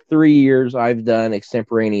last 3 years, I've done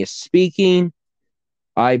extemporaneous speaking.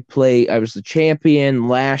 I was the champion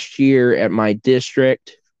last year at my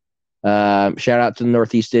district. Shout out to the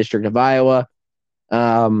Northeast District of Iowa.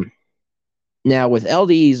 Um, Now with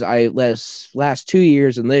LDs, I last 2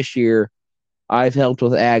 years and this year, I've helped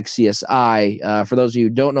with Ag CSI. For those of you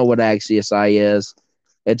who don't know what Ag CSI is,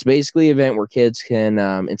 it's basically an event where kids can,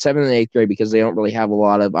 in seventh and eighth grade, because they don't really have a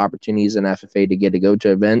lot of opportunities in FFA to get to go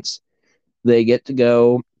to events, they get to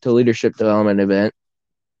go to a leadership development event,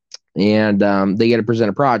 and they get to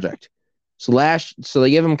present a project. So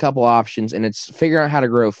they give them a couple options, and it's figuring out how to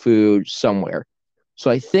grow food somewhere. So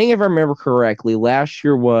I think if I remember correctly, last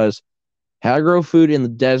year was how to grow food in the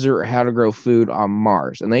desert or how to grow food on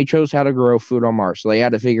Mars. And they chose how to grow food on Mars. So they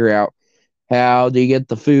had to figure out, how do you get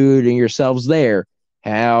the food and yourselves there?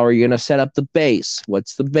 How are you going to set up the base?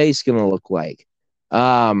 What's the base going to look like?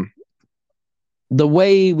 Um, the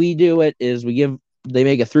way we do it is they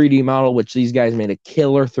make a 3D model, which these guys made a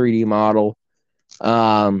killer 3D model.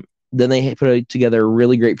 Then they put together a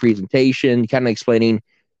really great presentation, kind of explaining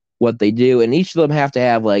what they do. And each of them have to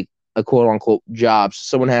have like a quote unquote job. So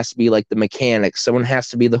someone has to be like the mechanic, someone has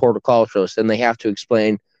to be the horticulturalist, and they have to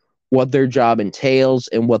explain what their job entails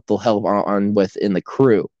and what they'll help on with in the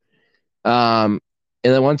crew. And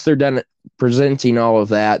then once they're done presenting all of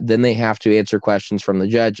that, then they have to answer questions from the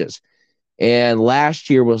judges. And last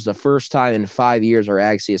year was the first time in 5 years our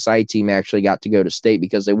Ag CSI team actually got to go to state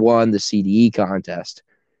because they won the CDE contest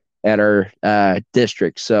at our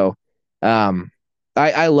district. So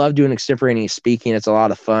I love doing extemporaneous speaking. It's a lot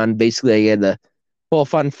of fun. Basically, I get to pull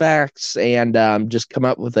fun facts and just come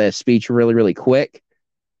up with a speech really, really quick.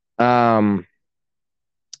 Um,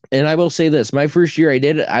 and I will say this, my first year I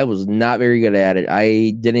did it, I was not very good at it.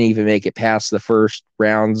 I didn't even make it past the first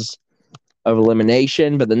rounds of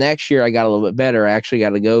elimination, but the next year I got a little bit better. I actually got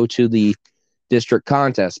to go to the district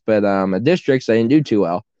contest, but at districts I didn't do too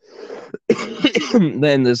well.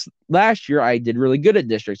 Then this last year I did really good at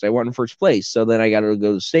districts. I won in first place, so then I got to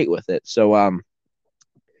go to state with it. So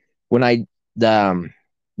when I that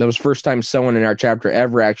was the first time someone in our chapter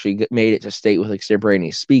ever actually made it to state with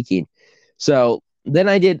extemporaneous speaking. So then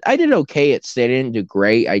I did okay at state. I didn't do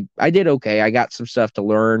great. I did okay. I got some stuff to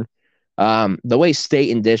learn. The way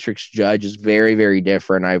state and districts judge is very, very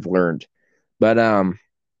different, I've learned. But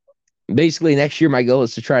basically next year my goal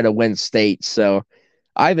is to try to win state. So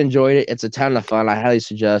I've enjoyed it. It's a ton of fun. I highly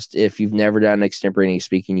suggest, if you've never done extemporaneous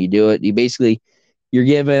speaking, you do it. You're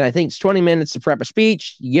given, I think it's 20 minutes to prep a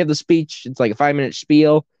speech. You give the speech, it's like a 5-minute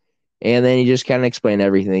spiel, and then you just kind of explain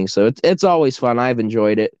everything. So it's always fun. I've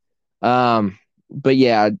enjoyed it. But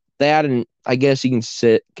yeah, that, and I guess you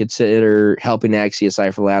can consider helping Ag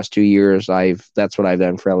CSI for the last 2 years. That's what I've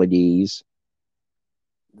done for LEDs.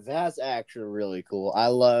 That's actually really cool. I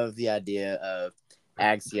love the idea of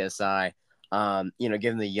Ag CSI.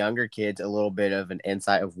 Giving the younger kids a little bit of an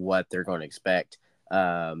insight of what they're going to expect.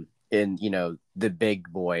 In the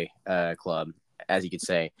big boy club, as you could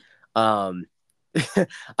say. I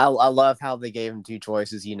love how they gave them two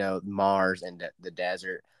choices. Mars and the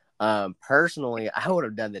desert. Personally, I would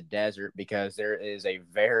have done the desert because there is a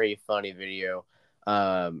very funny video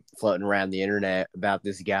floating around the internet about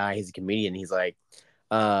this guy. He's a comedian. He's like,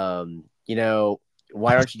 you know,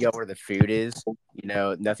 why don't you go where the food is? You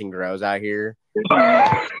know, nothing grows out here.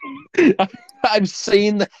 I've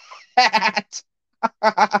seen that.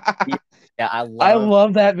 Yeah, I I love.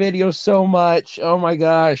 love that video so much. Oh my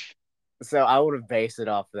gosh. So I would have based it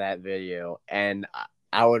off of that video, and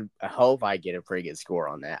I would hope I get a pretty good score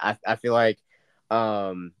on that. I feel like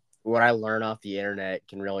what I learn off the internet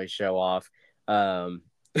can really show off um,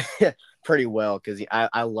 pretty well because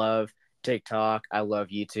I love TikTok, I love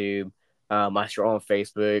YouTube. I scroll on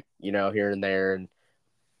Facebook, you know, here and there, and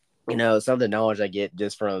you know, some of the knowledge I get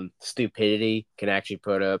just from stupidity can actually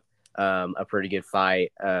put up a pretty good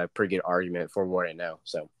fight, a pretty good argument for what I know.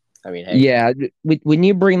 So, I mean, hey, Yeah, when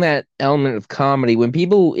you bring that element of comedy, when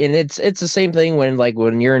people and it's the same thing when like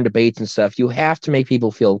when you're in debates and stuff, you have to make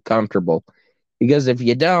people feel comfortable because if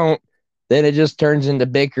you don't, then it just turns into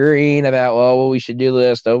bickering about oh well, we should do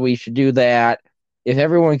this, oh we should do that. If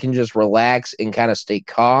everyone can just relax and kind of stay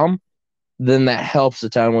calm, then that helps a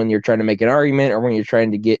ton when you're trying to make an argument or when you're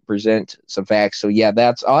trying to get present some facts. So yeah,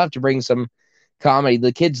 that's I'll have to bring some comedy.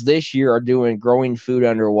 The kids this year are doing growing food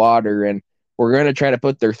underwater, and we're going to try to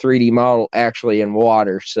put their 3D model actually in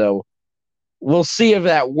water. So we'll see if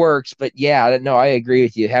that works. But yeah, no, I agree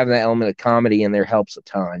with you. Having that element of comedy in there helps a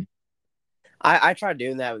ton. I try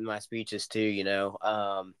doing that with my speeches too. You know,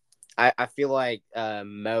 I feel like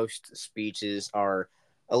most speeches are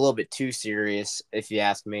a little bit too serious, if you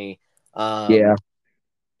ask me. Yeah. Um,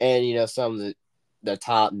 and you know, some of the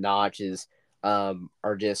top notches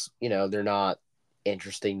are just you know they're not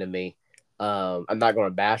interesting to me. I'm not going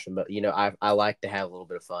to bash them, but you know, I like to have a little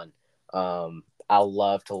bit of fun. I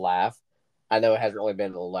love to laugh. I know it hasn't really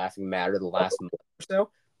been a laughing matter the last month or so,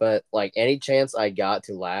 but like any chance I got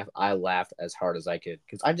to laugh, I laughed as hard as I could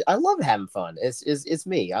because I love having fun. It's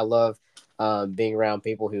me. I love being around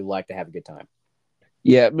people who like to have a good time.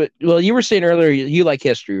 Yeah. But well, you were saying earlier you like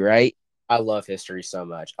history, right? I love history so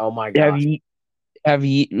much. Oh my Have gosh. you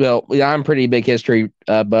well, yeah, I'm pretty big history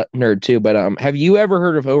but nerd too, but have you ever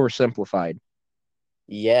heard of oversimplified?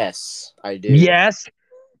 Yes, I do. Yes.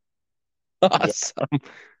 Yeah, Awesome.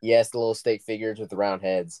 yes, the little stick figures with the round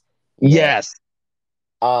heads. Yeah. Yes.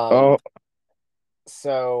 Um. Oh,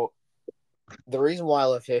 So the reason why I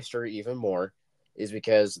love history even more is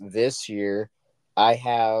because this year I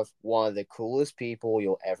have one of the coolest people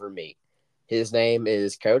you'll ever meet. His name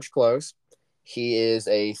is Coach Close. He is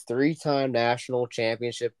a three-time national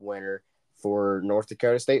championship winner for North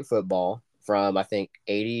Dakota State football from I think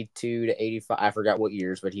 82 to 85. I forgot what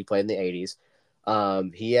years, but he played in the 80s.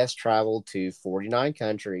 He has traveled to 49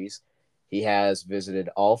 countries. He has visited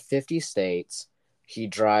all 50 states. He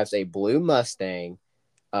drives a blue Mustang.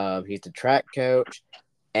 He's the track coach,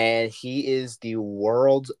 and he is the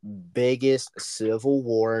world's biggest Civil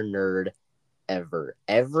War nerd ever.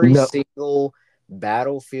 Every no. single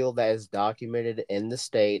battlefield that is documented in the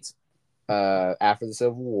states after the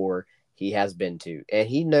Civil War, he has been to, and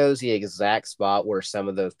he knows the exact spot where some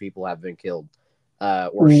of those people have been killed,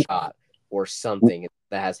 or shot, or something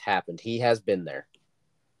that has happened. He has been there.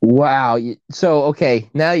 Wow. So, okay,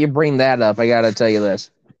 now that you bring that up, I got to tell you this.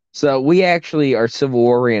 So, we actually are Civil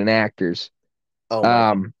War reenactors. Oh my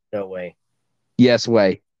god, Um, no way. yes,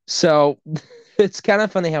 way. So, it's kind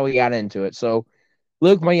of funny how we got into it. So,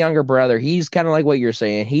 Luke, my younger brother, he's kind of like what you're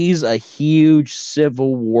saying. He's a huge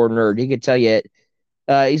Civil War nerd. He could tell you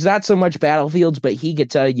he's not so much battlefields, but he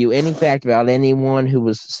could tell you any fact about anyone who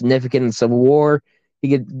was significant in the Civil War. He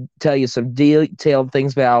could tell you some detailed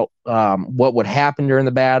things about what would happen during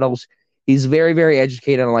the battles. He's very, very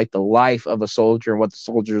educated on like the life of a soldier and what the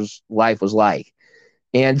soldier's life was like.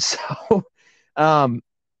 And so, um,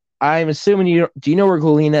 I'm assuming you do you know where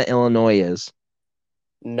Galena, Illinois is?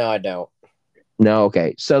 No, I don't. No,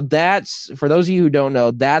 okay. So that's for those of you who don't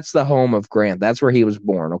know, that's the home of Grant. That's where he was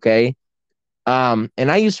born. Okay. And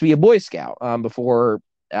I used to be a Boy Scout before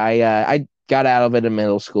I got out of it in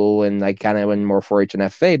middle school and I kind of went more 4-H and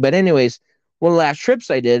FFA. But anyways, one of the last trips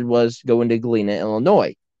I did was going to Galena,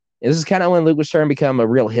 Illinois. And this is kind of when Luke was starting to become a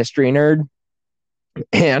real history nerd.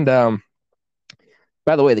 And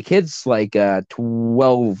by the way, the kid's like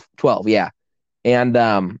 12, yeah.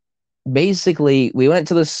 And basically, we went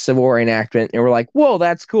to the Civil War enactment and we're like, whoa,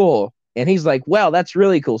 that's cool. And he's like, wow, that's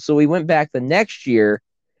really cool. So we went back the next year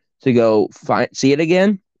to go see it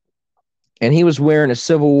again and he was wearing a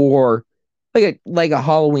Civil War, like a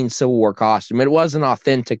Halloween Civil War costume. It wasn't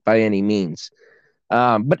authentic by any means,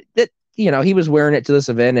 but he was wearing it to this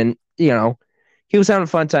event, and he was having a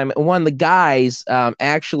fun time. And one of the guys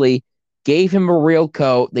actually gave him a real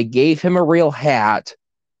coat. They gave him a real hat,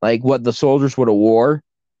 like what the soldiers would have wore.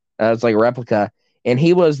 It's like a replica. And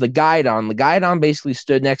he was the guidon. The guidon basically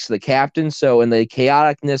stood next to the captain. So in the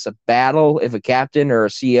chaoticness of battle, if a captain or a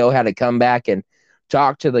CEO had to come back and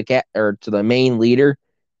talk to the main leader,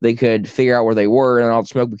 they could figure out where they were and all the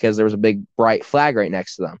smoke because there was a big bright flag right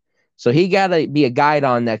next to them. So he got to be a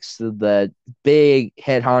guidon next to the big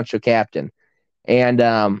head honcho captain.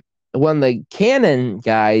 And when the Canon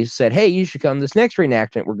guys said, "Hey, you should come this next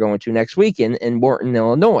reenactment we're going to next weekend in Morton,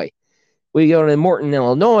 Illinois." We go to Morton,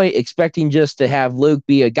 Illinois, expecting just to have Luke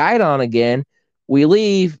be a guidon again. We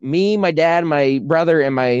leave, me, my dad, my brother,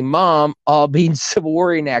 and my mom all being Civil War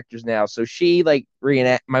reenactors now. So she my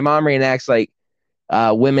mom reenacts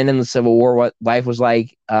women in the Civil War, what life was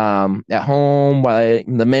like at home while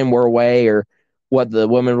the men were away, or what the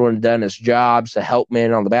women would have done as jobs to help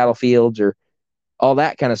men on the battlefields, or all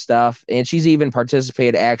that kind of stuff. And she's even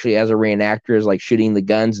participated actually as a reenactor, as like shooting the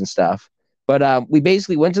guns and stuff. But we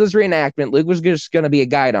basically went to this reenactment. Luke was just going to be a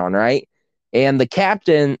guidon, right? And the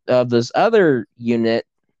captain of this other unit,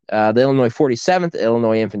 the Illinois 47th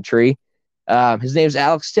Illinois Infantry, his name's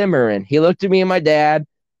Alex Timmerman. He looked at me and my dad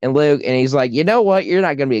and Luke, and he's like, "You know what? You're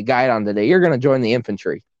not going to be a guidon today. You're going to join the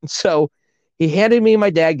infantry." So he handed me and my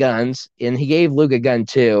dad guns, and he gave Luke a gun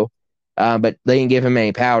too. But they didn't give him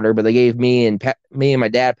any powder, but they gave me and my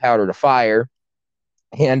dad powder to fire.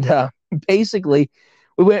 And basically,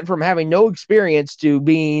 we went from having no experience to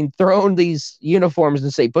being thrown these uniforms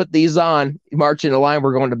and say, "Put these on, march in a line,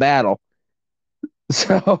 we're going to battle."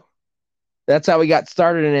 So that's how we got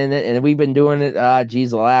started in it, and we've been doing it,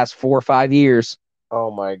 the last 4 or 5 years.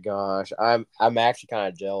 Oh my gosh, I'm actually kind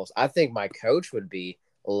of jealous. I think my coach would be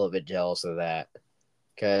a little bit jealous of that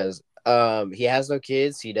because he has no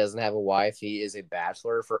kids, he doesn't have a wife, he is a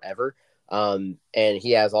bachelor forever, and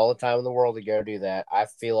he has all the time in the world to go do that. I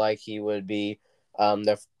feel like he would be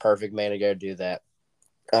the perfect man to go do that.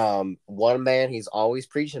 One man he's always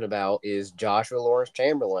preaching about is Joshua Lawrence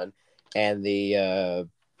Chamberlain and the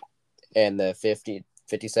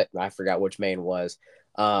 52nd, I forgot which Maine was.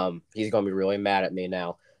 He's gonna be really mad at me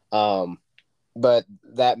now. But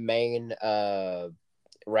that Maine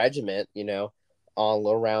regiment, on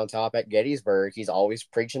Little Round Top at Gettysburg, he's always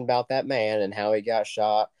preaching about that man and how he got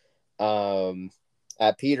shot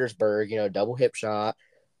at Petersburg, double hip shot.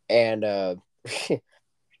 And a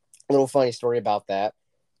little funny story about that.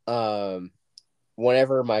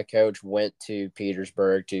 Whenever my coach went to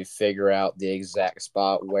Petersburg to figure out the exact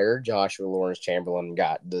spot where Joshua Lawrence Chamberlain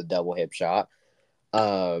got the double hip shot,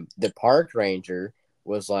 the park ranger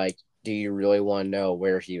was like, "Do you really want to know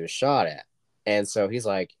where he was shot at?" And so he's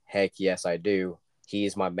like, "Heck yes, I do.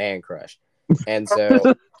 He's my man crush." And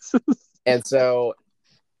so,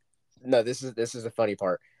 no, this is the funny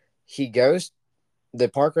part. The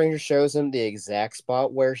park ranger shows him the exact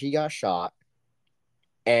spot where he got shot,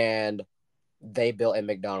 and they built a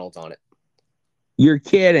McDonald's on it. You're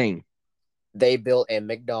kidding. They built a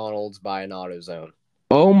McDonald's by an AutoZone.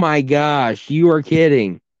 Oh my gosh, you are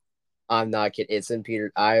kidding. I'm not kidding. It's in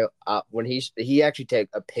Peter. When he actually took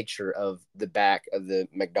a picture of the back of the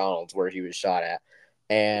McDonald's where he was shot at,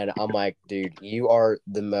 and I'm like, dude, you are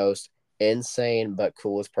the most insane but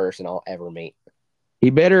coolest person I'll ever meet. He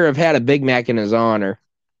better have had a Big Mac in his honor.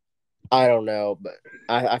 I don't know, but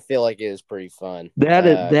I feel like it was pretty fun.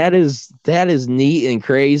 That is neat and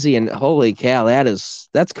crazy, and holy cow, that's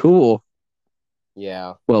cool.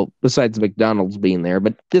 Yeah. Well, besides McDonald's being there,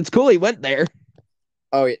 but it's cool he went there.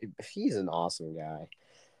 Oh, he's an awesome guy.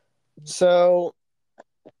 So,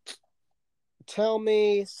 tell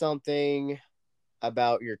me something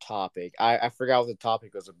about your topic. I forgot what the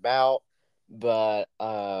topic was about, but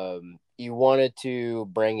you wanted to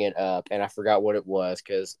bring it up, and I forgot what it was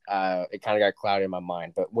because it kind of got clouded in my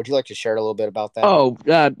mind. But would you like to share a little bit about that? Oh,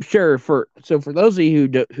 sure. For those of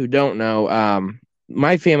you who don't know,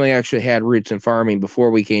 my family actually had roots in farming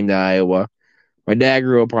before we came to Iowa. My dad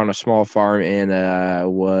grew up on a small farm in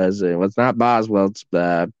was not Boswell, it's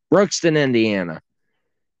Brookston, Indiana.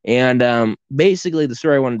 And basically the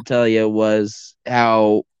story I wanted to tell you was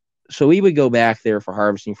how we would go back there for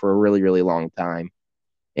harvesting for a really, really long time.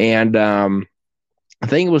 And I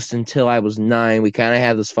think it was until I was 9, we kind of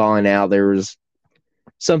had this falling out. There was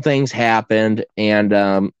some things happened,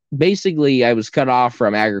 and basically I was cut off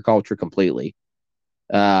from agriculture completely.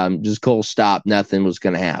 Just cold stop, nothing was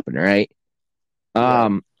going to happen, right?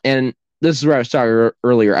 Yeah. And this is where I was talking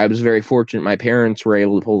earlier. I was very fortunate. My parents were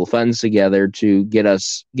able to pull the funds together to get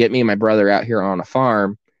me and my brother out here on a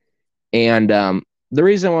farm. And the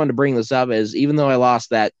reason I wanted to bring this up is even though I lost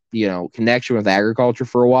that, connection with agriculture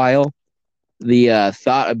for a while, the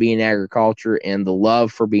thought of being agriculture and the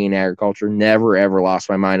love for being agriculture never ever lost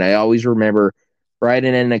my mind. I always remember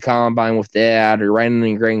riding in the combine with dad or riding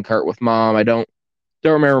in the grain cart with mom. I don't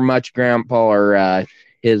remember much grandpa or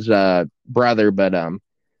his brother, but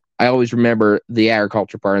I always remember the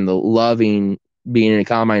agriculture part and the loving being in a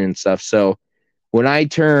combine and stuff. So when I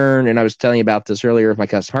turned, and I was telling you about this earlier with my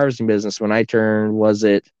custom harvesting business, when I turned, was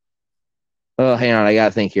it? Oh, hang on, I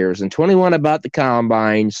gotta think here. It was in 21 I bought the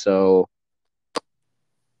combine, so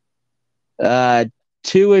uh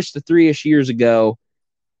 2-ish to 3-ish years ago,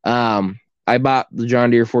 I bought the John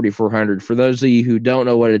Deere 4400. For those of you who don't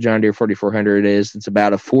know what a John Deere 4400 is, it's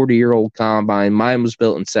about a 40-year-old combine. Mine was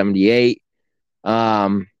built in 78.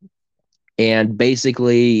 Um, and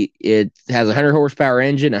basically it has a 100 horsepower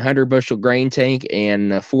engine, a 100 bushel grain tank,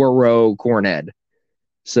 and a 4-row corn head.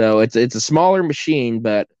 So it's a smaller machine,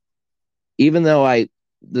 but even though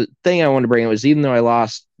the thing I want to bring up was even though I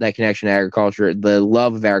lost that connection to agriculture, the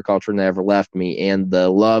love of agriculture never left me, and the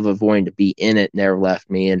love of wanting to be in it never left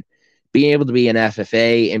me. And being able to be in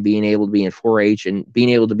FFA and being able to be in 4-H and being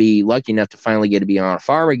able to be lucky enough to finally get to be on a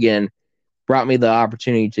farm again brought me the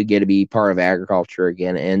opportunity to get to be part of agriculture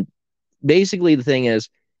again. And basically, the thing is,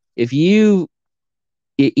 if you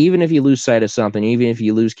even if you lose sight of something, even if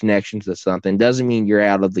you lose connections to something, doesn't mean you're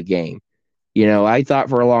out of the game. I thought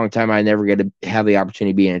for a long time I never get to have the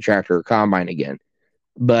opportunity to be in a tractor or combine again.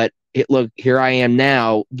 But look, here I am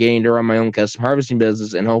now getting to run my own custom harvesting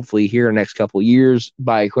business and hopefully here in the next couple of years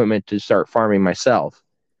buy equipment to start farming myself.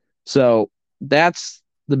 So that's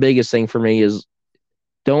the biggest thing for me is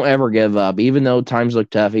don't ever give up. Even though times look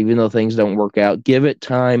tough, even though things don't work out, give it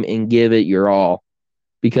time and give it your all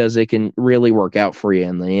because it can really work out for you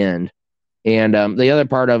in the end. And the other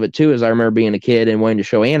part of it too is I remember being a kid and wanting to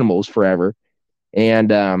show animals forever.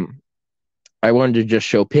 And I wanted to just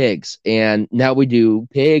show pigs. And now we do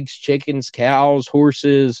pigs, chickens, cows,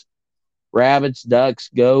 horses, rabbits, ducks,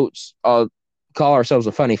 goats. I'll call ourselves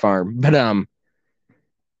a funny farm. But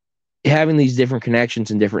having these different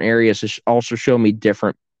connections in different areas has also shown me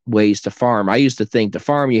different ways to farm. I used to think to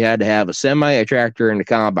farm you had to have a semi, a tractor, and a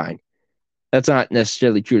combine. That's not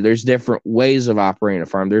necessarily true. There's different ways of operating a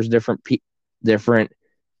farm. There's different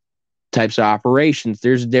types of operations.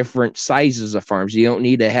 There's different sizes of farms. You don't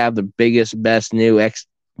need to have the biggest, best new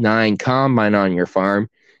X9 combine on your farm.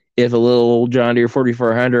 If a little old John Deere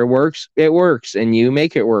 4400 works, it works, and you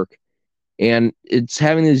make it work. And it's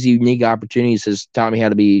having these unique opportunities has taught me how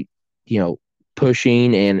to be,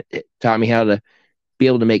 pushing, and it taught me how to be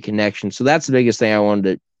able to make connections. So that's the biggest thing I wanted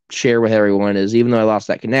to share with everyone is even though I lost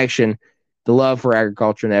that connection, the love for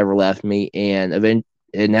agriculture never left me, and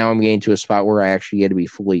now I'm getting to a spot where I actually get to be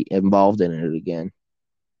fully involved in it again.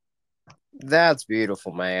 That's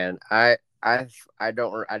beautiful, man. I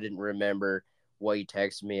didn't remember what you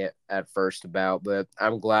texted me at first about, but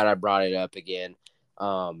I'm glad I brought it up again.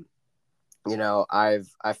 Um, I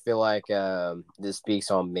feel like this speaks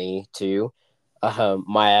on me too.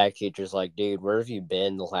 My ag teacher's like, dude, where have you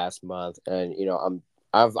been the last month? And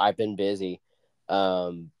I've been busy.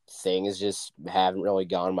 Things just haven't really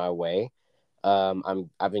gone my way.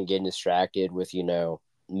 I've been getting distracted with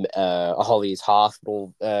all these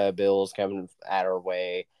hospital bills coming at our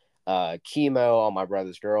way, chemo on my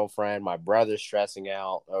brother's girlfriend, my brother's stressing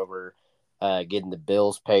out over getting the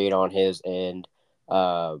bills paid on his end.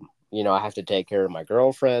 I have to take care of my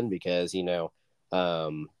girlfriend because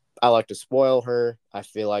I like to spoil her. I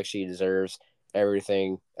feel like she deserves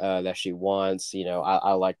everything that she wants.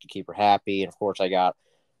 I like to keep her happy, and of course I got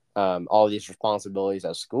all these responsibilities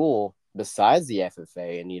at school besides the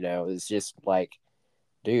FFA, and it's just like,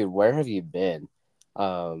 dude, where have you been?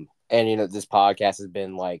 And this podcast has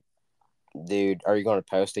been like, dude, are you going to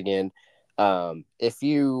post again? If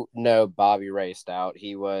you know Bobby Ray Stout,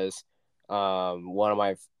 he was one of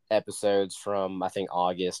my episodes from I think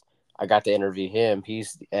August. I got to interview him.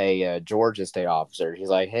 He's a Georgia state officer. He's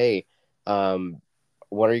like, hey, when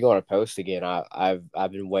are you going to post again?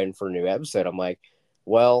 I've been waiting for a new episode. I'm like,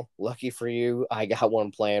 well, lucky for you, I got one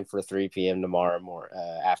planned for 3 p.m. tomorrow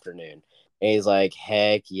afternoon. And he's like,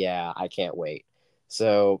 heck yeah, I can't wait.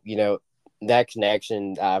 So, that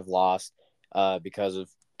connection I've lost because of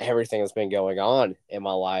everything that's been going on in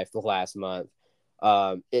my life the last month.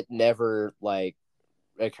 It never like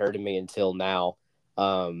occurred to me until now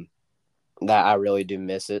that I really do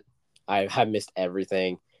miss it. I missed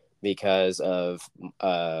everything because of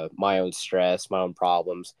my own stress, my own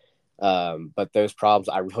problems. But those problems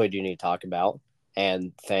I really do need to talk about.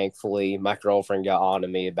 And thankfully, my girlfriend got on to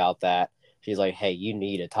me about that. She's like, hey, you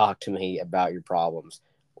need to talk to me about your problems.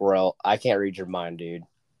 Well, I can't read your mind, dude.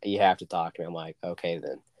 You have to talk to me. I'm like, okay,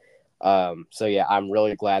 then. So, yeah, I'm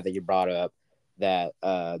really glad that you brought up that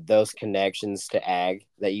those connections to ag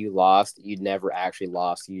that you lost, you never actually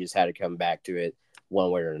lost. You just had to come back to it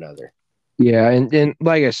one way or another. Yeah, and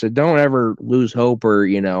like I said, don't ever lose hope, or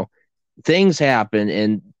things happen,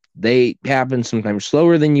 and they happen sometimes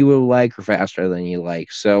slower than you would like or faster than you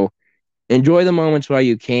like. So enjoy the moments while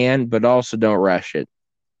you can, but also don't rush it.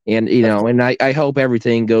 And Of course. and I hope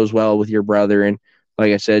everything goes well with your brother. And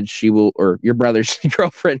like I said, she will, or your brother's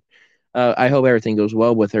girlfriend. I hope everything goes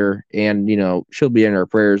well with her, and she'll be in our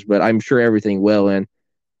prayers. But I'm sure everything will. And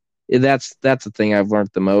that's the thing I've learned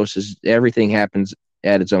the most is everything happens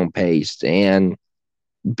at its own pace, and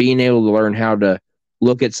being able to learn how to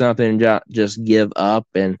look at something and just give up,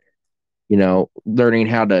 and learning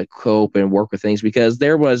how to cope and work with things. Because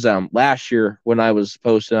there was last year when I was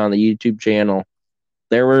posting on the YouTube channel,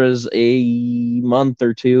 there was a month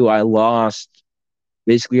or two I lost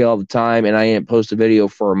basically all the time, and I didn't post a video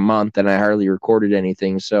for a month, and I hardly recorded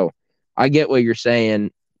anything. So I get what you're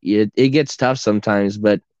saying. It gets tough sometimes,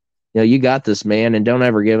 but you got this, man, and don't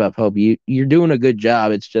ever give up hope. You're doing a good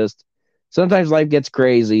job. It's just sometimes life gets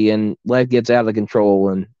crazy and life gets out of control,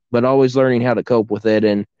 and but always learning how to cope with it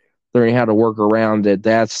and learning how to work around it.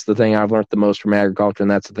 That's the thing I've learned the most from agriculture,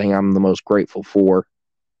 and that's the thing I'm the most grateful for.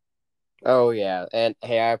 Oh yeah, and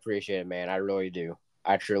hey, I appreciate it, man. I really do.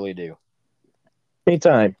 I truly do.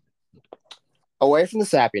 Anytime. Away from the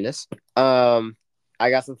sappiness, I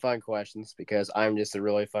got some fun questions because I'm just a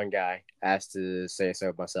really fun guy, as to say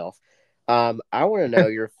so myself. I want to know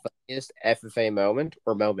your funniest FFA moment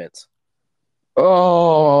or moments.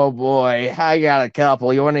 Oh boy, I got a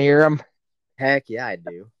couple. You want to hear them? Heck yeah, I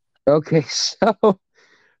do. Okay, so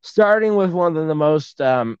starting with one of the most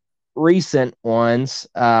recent ones,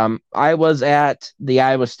 I was at the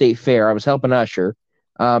Iowa State Fair. I was helping usher.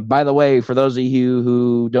 By the way, for those of you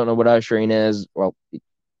who don't know what ushering is, well,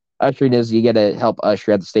 ushering is you get to help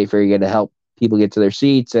usher at the state fair. You get to help people get to their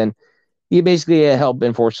seats, and you basically help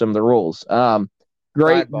enforce some of the rules.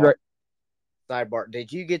 Great, Sidebar, great. sidebar.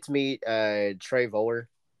 Did you get to meet Trey Voller?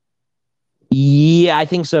 Yeah, I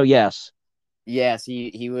think so. Yes. Yes,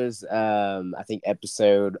 he was I think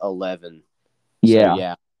episode 11. So Yeah.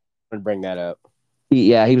 yeah, I'm gonna bring that up.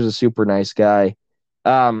 Yeah, he was a super nice guy.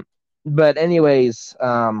 Um, but anyways,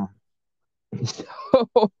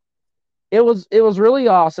 it was really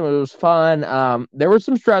awesome. It was fun. There were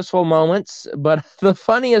some stressful moments, but the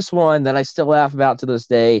funniest one that I still laugh about to this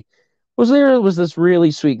day was this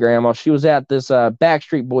really sweet grandma. She was at this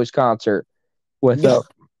Backstreet Boys concert with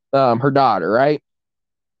her daughter, right?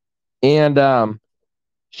 And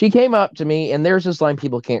she came up to me, and there's this line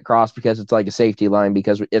people can't cross because it's like a safety line,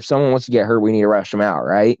 because if someone wants to get hurt, we need to rush them out,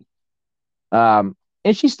 right? Um,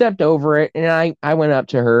 and she stepped over it, and I went up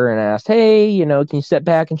to her and asked, "Hey, can you step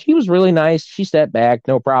back?" And she was really nice. She stepped back,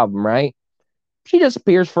 no problem, right? She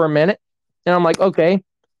disappears for a minute, and I'm like, okay,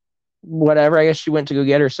 whatever. I guess she went to go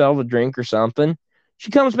get herself a drink or something. She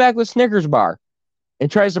comes back with a Snickers bar and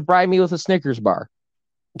tries to bribe me with a Snickers bar.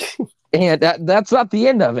 And that's not the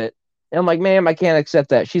end of it. And I'm like, ma'am, I can't accept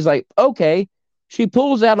that. She's like, okay. She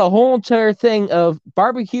pulls out a whole entire thing of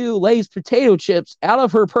barbecue Lay's potato chips out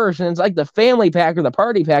of her purse. And it's like the family pack or the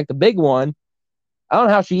party pack, the big one. I don't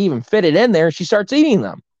know how she even fit it in there. She starts eating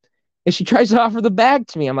them. And she tries to offer the bag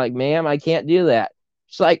to me. I'm like, ma'am, I can't do that.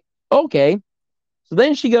 She's like, okay. So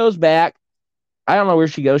then she goes back. I don't know where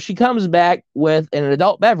she goes. She comes back with an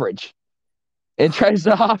adult beverage and tries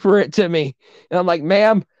to offer it to me. And I'm like,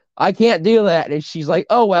 ma'am, I can't do that. And she's like,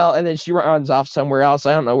 oh, well. And then she runs off somewhere else.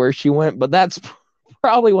 I don't know where she went, but that's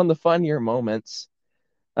probably one of the funnier moments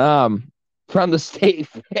um, from the state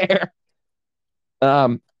fair.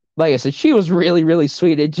 Um, like I said, she was really, really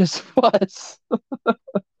sweet. It just was I,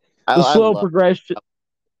 the I slow love progression.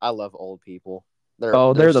 I love old people. They're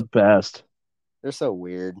Oh, they're they're the best. they're so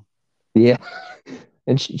weird. Yeah.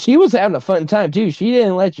 And she was having a fun time too. She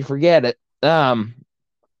didn't let you forget it. But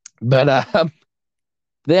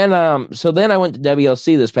then so then I went to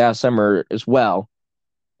WLC this past summer as well,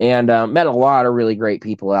 and met a lot of really great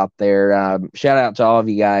people out there. Shout out to all of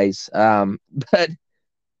you guys. But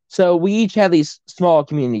so we each have these small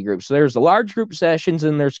community groups. So there's the large group sessions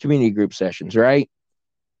and there's community group sessions, right?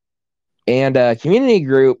 And community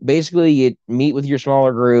group, basically you meet with your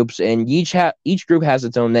smaller groups, and each group has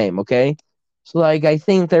its own name. Okay, so like I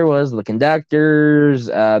think there was the conductors,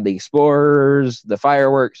 the explorers, the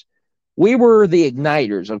fireworks. We were the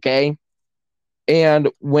igniters. Okay, and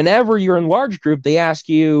whenever you're in large group, they ask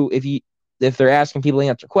you if they're asking people to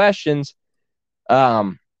answer questions,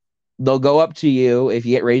 um, they'll go up to you if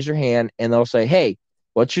you raise your hand, and they'll say, "Hey,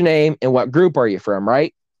 what's your name and what group are you from?"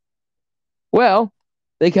 Right? Well,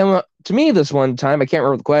 they come up to me this one time. I can't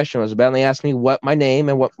remember what the question was about. And they asked me what my name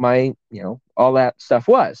and what my, all that stuff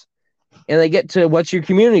was. And they get to what's your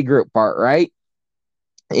community group part, right?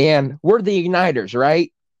 And we're the Igniters,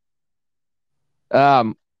 right?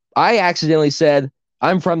 I accidentally said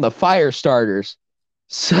I'm from the Fire Starters.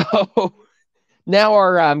 So now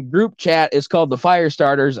our group chat is called the Fire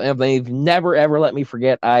Starters, and they've never ever let me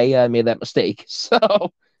forget I made that mistake.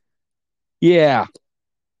 So yeah.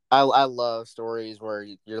 I love stories where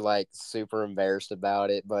you're like super embarrassed about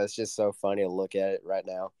it, but it's just so funny to look at it right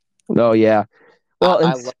now. Oh yeah. I, Well, and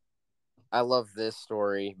I love I love this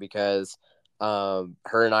story because her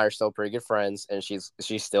and I are still pretty good friends, and she's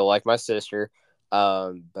still like my sister.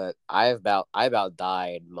 But I about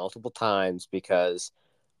died multiple times because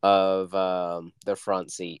of the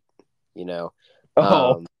front seat, you know.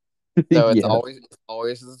 oh Um, so yeah. it's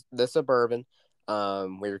always the Suburban.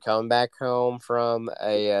 We were coming back home from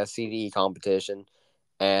a CDE competition,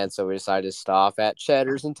 and so we decided to stop at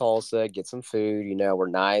Cheddar's in Tulsa, get some food. You know, we're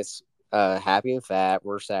nice, happy and fat.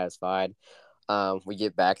 We're satisfied. We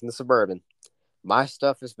get back in the Suburban. My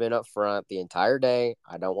stuff has been up front the entire day.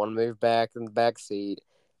 I don't want to move back in the back seat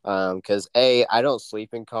because I don't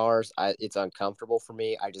sleep in cars. It's uncomfortable for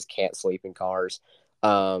me. I just can't sleep in cars.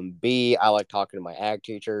 B, I like talking to my ag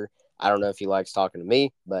teacher. I don't know if he likes talking to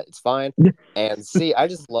me, but it's fine. And C, I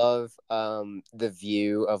just love the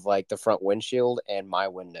view of like the front windshield and my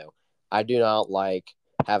window. I do not like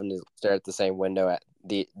having to stare at the same window at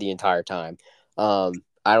the entire time.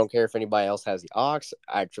 I don't care if anybody else has the aux.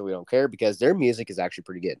 I truly don't care because their music is actually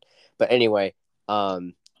pretty good. But anyway,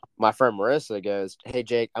 um, my friend Marissa goes, "Hey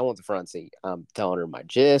Jake, I want the front seat." I'm telling her my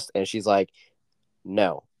gist, and she's like,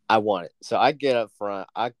 "No, I want it." So I get up front,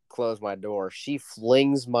 I close my door. She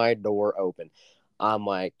flings my door open. I'm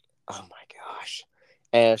like, "Oh my gosh!"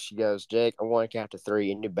 And she goes, "Jake, I want to count to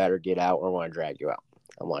three, and you better get out, or I want to drag you out."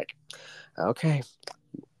 I'm like, "Okay,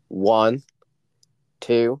 one,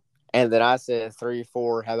 two." And then I said three,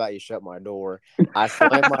 four. How about you shut my door? I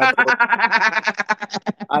slammed my door.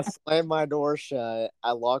 I slammed my door shut.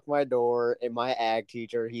 I locked my door, and my ag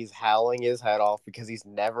teacher, he's howling his head off because he's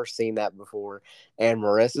never seen that before. And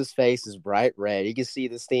Marissa's face is bright red. You can see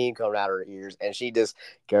the steam coming out of her ears, and she just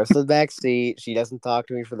goes to the back seat. She doesn't talk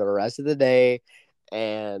to me for the rest of the day.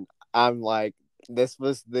 And I'm like, this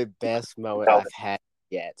was the best moment I've had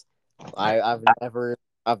yet. I've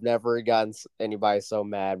never gotten anybody so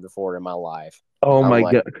mad before in my life. Oh I'm my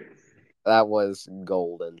like, god. that was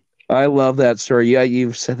golden. I love that story. Yeah,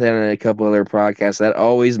 you've said that in a couple other podcasts. That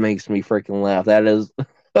always makes me freaking laugh. That is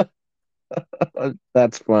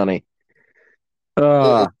that's funny.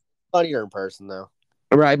 Uh It's funnier in person though.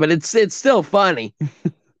 right, but it's still funny.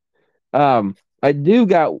 Um I do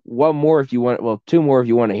got one more if you want, well, two more if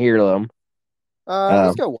you want to hear them.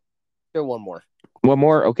 Let's Um go. Go one more. one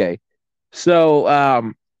more? Okay.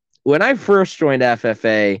 So when I first joined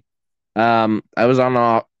FFA, I was on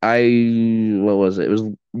what was it? It was,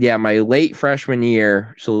 yeah, my late freshman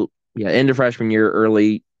year. So yeah, end of freshman year,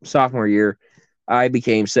 early sophomore year, I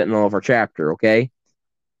became sentinel of our chapter. Okay,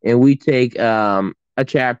 and we take a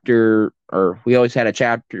chapter, or we always had a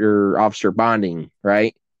chapter officer bonding,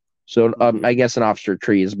 right? So Mm-hmm. I guess an officer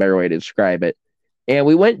tree is a better way to describe it. And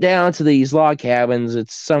we went down to these log cabins.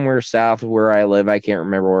 It's somewhere south of where I live. I can't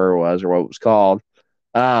remember where it was or what it was called.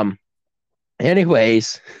 Um,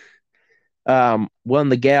 anyways, one of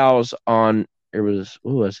the gals on, it was,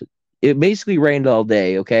 what was it? It basically rained all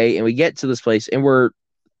day, okay? And we get to this place and we're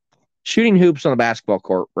shooting hoops on the basketball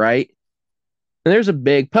court, right? And there's a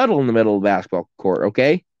big puddle in the middle of the basketball court,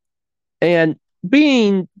 okay? And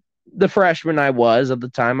being the freshman I was at the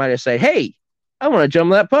time, I just say, hey, I want to jump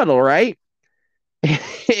in that puddle, right?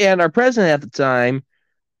 And our president at the time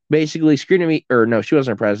basically screamed at me, or no, she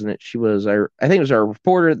wasn't our president. She was our, I think it was our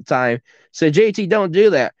reporter at the time, said, JT, don't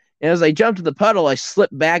do that. And as I jumped to the puddle, I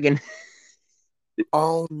slipped back and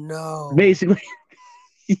Oh no. basically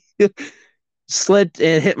slipped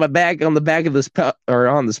and hit my back on the back of this or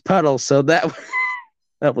on this puddle. So that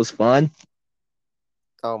that was fun.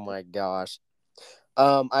 Oh my gosh.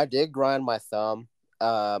 I did grind my thumb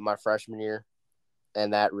my freshman year,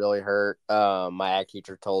 and that really hurt. My ag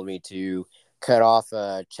teacher told me to cut off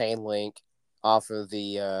a chain link off of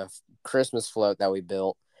the Christmas float that we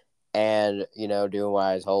built, and doing what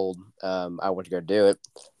I was told, I went to go do it,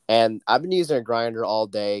 and I've been using a grinder all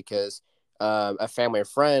day because a family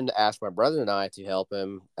friend asked my brother and I to help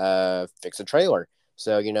him fix a trailer.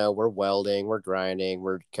 So we're welding, we're grinding,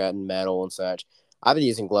 we're cutting metal and such. I've been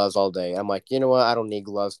using gloves all day. I'm like, you know what? I don't need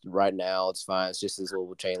gloves right now. It's fine. It's just this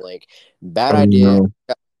little chain link. Bad Oh idea.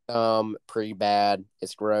 no. Pretty bad.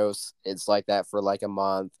 It's gross. It's like that for like a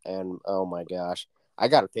month, and oh my gosh, I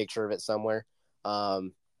got a picture of it somewhere.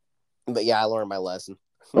 Um, but yeah, I learned my lesson.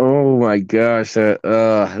 Oh my gosh, that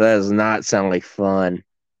does not sound like fun.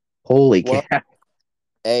 Holy Well, cow.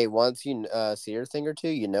 hey, once you see a thing or two,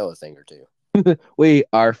 you know a thing or two. We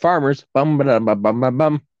are farmers. Bum, ba-dum, bum, bum, bum,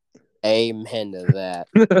 bum. Amen to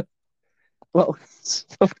that. Well, so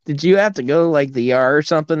did you have to go like the ER or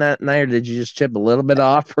something that night, or did you just chip a little bit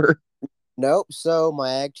off? Or Nope. So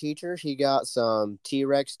my ag teacher, he got some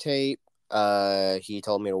T-Rex tape. He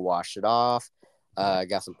told me to wash it off.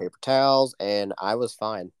 Got some paper towels, and I was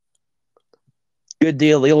fine. good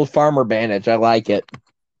deal, the old farmer bandage. I like it.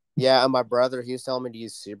 Yeah, and my brother, he was telling me to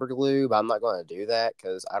use super glue, but I'm not going to do that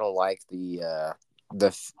because I don't like the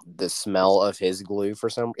smell of his glue for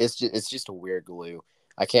some. It's just a weird glue.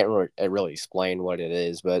 I can't really explain what it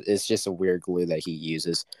is, but it's just a weird glue that he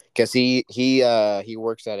uses because he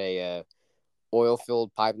works at a oil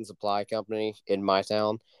filled pipe and supply company in my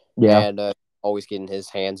town, Yeah, and always getting his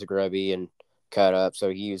hands grubby and cut up. So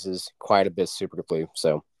he uses quite a bit of super glue.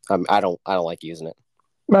 So I don't like using it.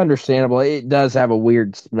 understandable. It does have a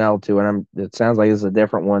weird smell to it. It sounds like it's a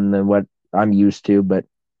different one than what I'm used to, but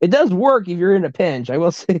it does work if you're in a pinch. I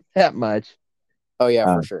will say that much. Oh yeah,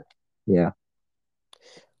 Uh, for sure. yeah.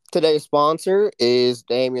 Today's sponsor is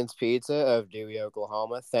Damien's Pizza of Dewey,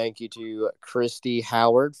 Oklahoma. Thank you to Christy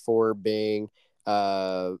Howard for being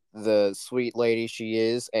the sweet lady she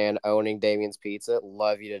is and owning Damien's Pizza.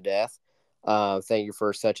 Love you to death. Thank you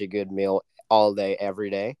for such a good meal all day, every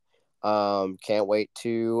day. Can't wait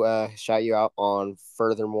to shout you out on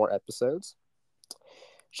furthermore episodes.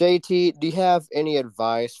 JT, do you have any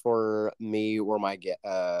advice for me or my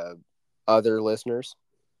other listeners?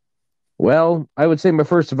 Well, I would say my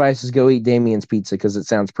first advice is go eat Damien's pizza because it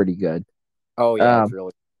sounds pretty good. Oh yeah, it's Um,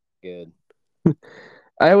 really good.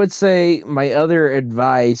 I would say my other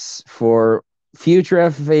advice for future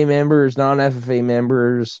FFA members, non FFA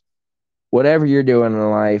members, whatever you're doing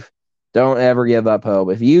in life, don't ever give up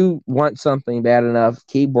hope. If you want something bad enough,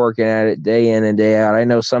 keep working at it day in and day out. I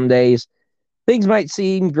know some days things might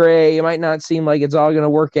seem gray, it might not seem like it's all going to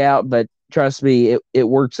work out, but trust me, it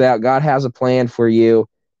works out. God has a plan for you,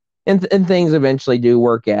 and things eventually do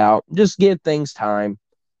work out. Just give things time.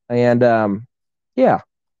 And yeah,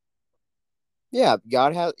 Yeah,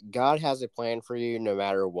 God has a plan for you no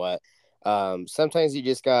matter what. Sometimes you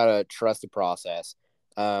just gotta trust the process.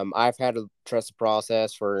 I've had to trust the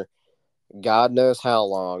process for God knows how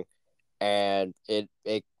long, and it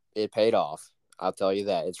paid off. I'll tell you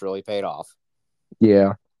that it's really paid off.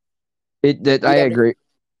 yeah. It that Do you I have any agree.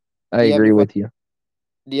 I Do you have any agree with you.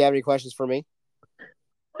 Do you have any questions for me?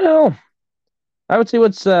 Well, I would say I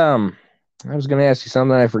was going to ask you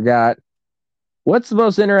something I forgot. What's the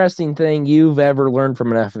most interesting thing you've ever learned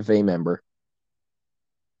from an FFA member?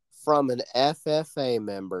 From an FFA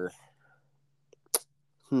member?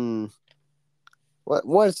 Hmm.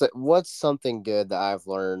 What's something good that I've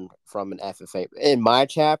learned from an FFA in my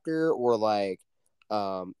chapter or like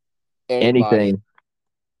um anybody? Anything,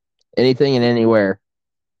 anything and anywhere.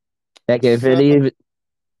 Heck, if it So even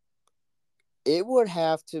it would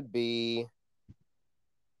have to be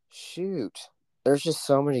shoot. There's just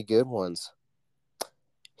so many good ones.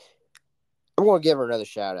 I'm going to give her another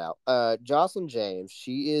shout out. Jocelyn James.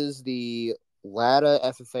 She is the LATA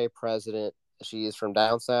FFA president. She is from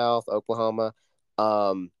down south Oklahoma.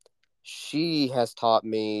 Um, she has taught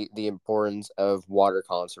me the importance of water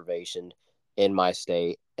conservation in my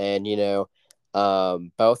state, and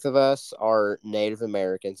both of us are Native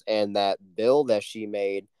Americans, and that bill that she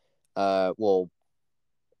made, well,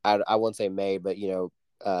 I wouldn't say made, but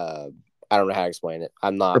I don't know how to explain it.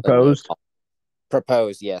 I'm not in the proposed?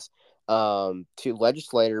 proposed, yes, to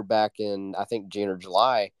legislator back in I think June or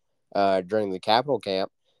July, during the Capitol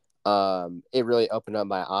camp. It really opened up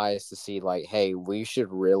my eyes to see like, hey, we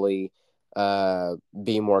should really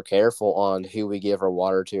be more careful on who we give our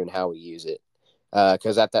water to and how we use it.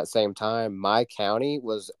 Because at that same time, my county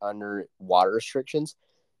was under water restrictions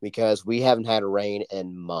because we haven't had rain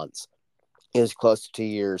in months. It was close to 2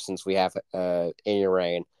 years since we have any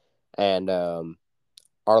rain, and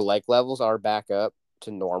our lake levels are back up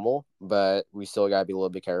to normal, but we still got to be a little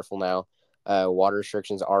bit careful now. Water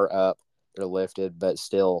restrictions are up; they're lifted, but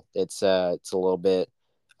still, it's a little bit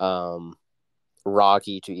um,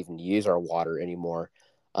 rocky to even use our water anymore.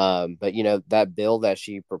 But that bill that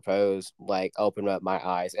she proposed like opened up my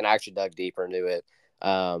eyes, and I actually dug deeper into it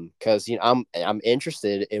because I'm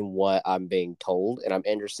interested in what I'm being told, and I'm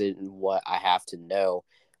interested in what I have to know,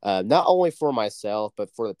 not only for myself but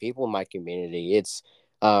for the people in my community. It's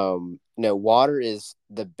water is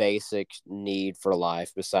the basic need for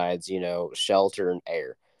life besides shelter and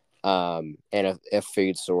air. and a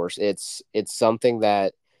food source. It's something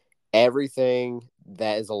that everything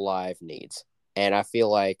that is alive needs, and I feel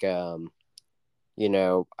like I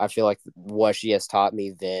feel like what she has taught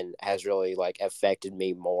me then has really like affected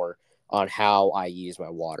me more on how I use my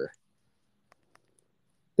water.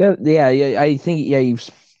 Yeah. I think you've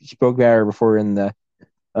spoke about her before in the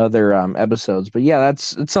other episodes, but yeah,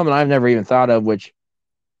 that's it's something I've never even thought of. Which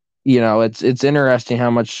it's interesting how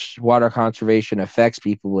much water conservation affects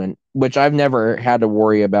people, and which I've never had to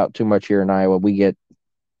worry about too much here in Iowa.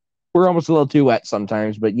 We're almost a little too wet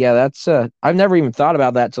sometimes, but yeah, that's I've never even thought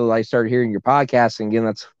about that till I started hearing your podcast. And again,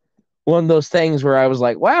 that's one of those things where I was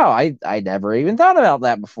like, wow, I never even thought about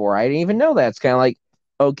that before. I didn't even know that. It's kind of like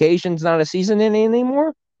occasion's not a season in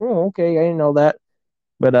anymore. Oh, okay, I didn't know that.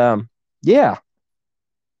 But yeah,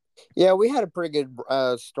 Yeah, we had a pretty good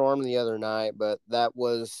storm the other night, but that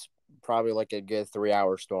was probably like a good 3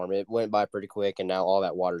 hour storm. It went by pretty quick, and now all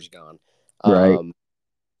that water's gone. right.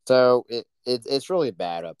 So it's really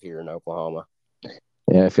bad up here in Oklahoma.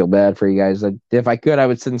 Yeah, I feel bad for you guys. If I could, I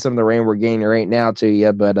would send some of the rain we're gaining right now to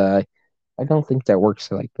you, but I don't think that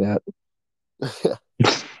works like that.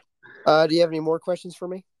 Do you have any more questions for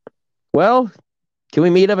me? Well, can we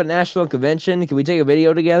meet up at National Convention? Can we take a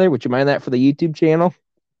video together? Would you mind that for the YouTube channel?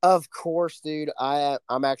 Of course, dude.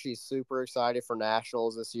 I'm actually super excited for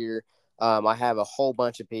nationals this year. I have a whole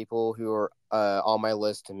bunch of people who are on my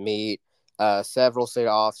list to meet. Several state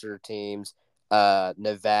officer teams: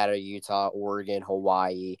 Nevada, Utah, Oregon,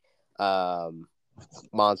 Hawaii, um,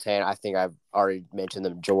 Montana. I think I've already mentioned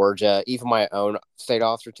them. Georgia, even my own state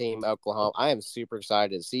officer team, Oklahoma. I am super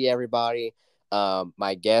excited to see everybody.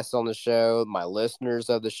 My guests on the show, my listeners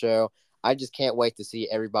of the show. I just can't wait to see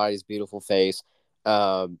everybody's beautiful face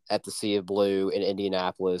at the Sea of Blue in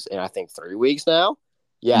Indianapolis in I think 3 weeks now.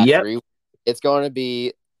 Yeah, Yep. It's going to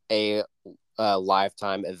be a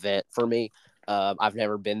lifetime event for me. I've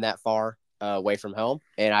never been that far away from home,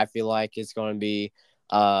 and I feel like it's going to be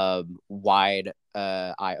wide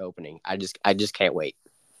eye opening. I just can't wait.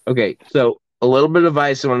 Okay, so a little bit of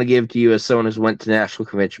advice I want to give to you as someone who's went to National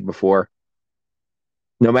Convention before.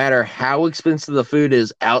 No matter how expensive the food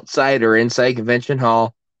is outside or inside Convention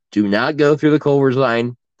Hall, do not go through the Culver's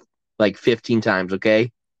line like 15 times,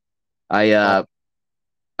 okay? I Uh, uh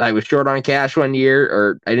I was short on cash one year,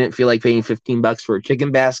 or I didn't feel like paying $15 for a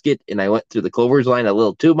chicken basket, and I went through the Culver's line a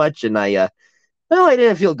little too much, and I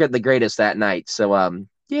didn't feel good the greatest that night. So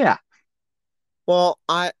yeah. well,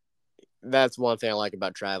 I that's one thing I like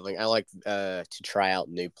about traveling. I like to try out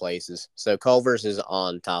new places. So Culver's is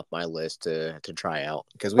on top of my list to try out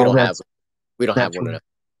because Oh, we don't have that's one enough.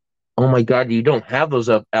 oh my God, you don't have those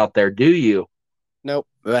up out there, do you? Nope.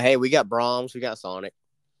 But hey, we got Brahms, we got Sonic,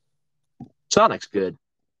 Sonic's good.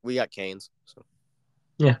 we got Canes. So.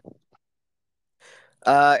 Yeah.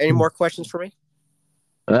 Any more questions for me?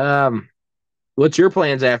 Um, what's your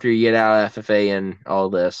plans after you get out of FFA and all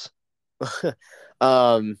this?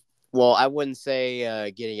 um, well, I wouldn't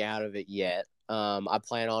say getting out of it yet. I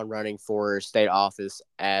plan on running for state office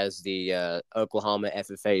as the Oklahoma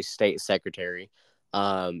FFA state secretary.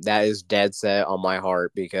 That is dead set on my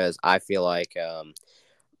heart because I feel like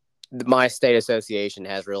my state association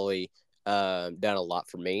has really done a lot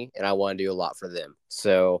for me, and I want to do a lot for them.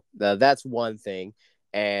 So that's one thing.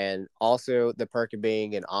 And also, the perk of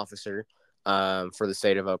being an officer for the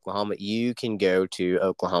state of Oklahoma, you can go to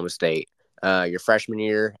Oklahoma State your freshman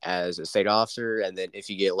year as a state officer. And then if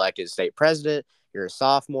you get elected state president, you're a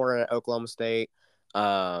sophomore at Oklahoma State.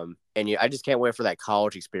 I just can't wait for that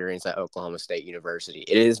college experience at Oklahoma State University.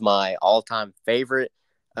 It is my all time favorite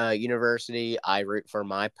university. I root for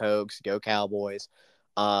my Pokes. Go Cowboys.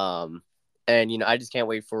 And I just can't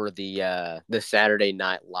wait for the Saturday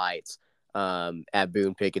night lights at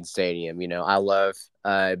Boone Pickens Stadium. I love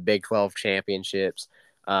Big 12 championships.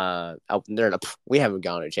 We haven't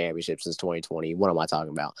gone to championships since 2020. What am I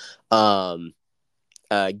talking about?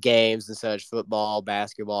 Games and such, football,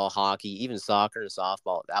 basketball, hockey, even soccer and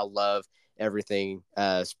softball. I love everything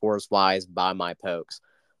sports wise by my Pokes.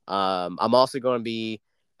 I'm also going to be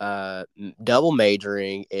double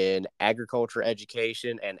majoring in agriculture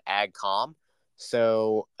education and ag com.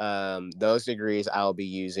 So those degrees I'll be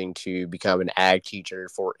using to become an ag teacher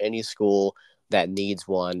for any school that needs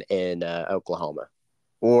one in Oklahoma.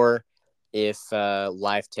 Or if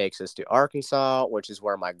life takes us to Arkansas, which is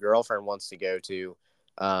where my girlfriend wants to go to,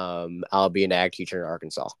 I'll be an ag teacher in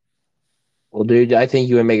Arkansas. Well, dude, I think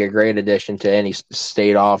you would make a great addition to any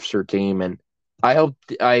state officer team, and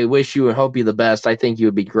I wish you and hope you the best. I think you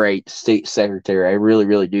would be great state secretary. I really,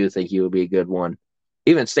 really do think you would be a good one.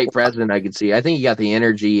 Even state president, I could see. I think you got the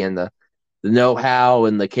energy and the know-how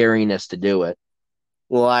and the cariness to do it.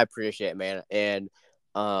 Well, I appreciate it, man. And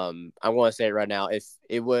I want to say it right now, if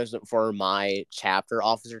it wasn't for my chapter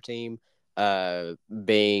officer team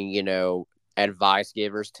being, advice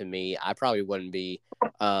givers to me, I probably wouldn't be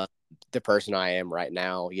uh the person I am right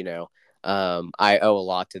now, I owe a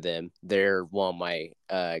lot to them. They're one of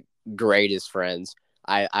my greatest friends.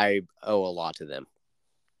 I owe a lot to them.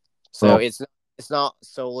 So Well, it's not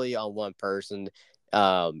solely on one person.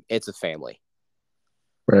 It's a family.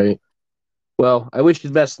 right. Well, I wish you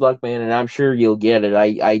the best luck, man, and I'm sure you'll get it.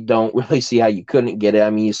 I don't really see how you couldn't get it.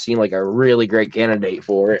 I mean, you seem like a really great candidate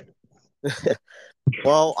for it.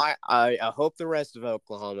 Well, I hope the rest of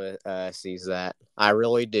Oklahoma sees that. I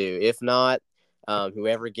really do. If not,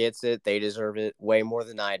 whoever gets it, they deserve it way more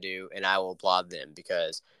than I do, and I will applaud them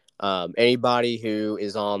because anybody who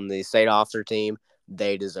is on the state officer team,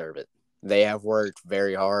 they deserve it. They have worked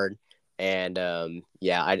very hard, and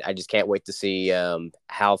yeah, I just can't wait to see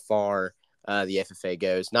how far the FFA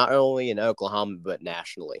goes, not only in Oklahoma but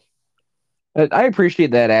nationally. I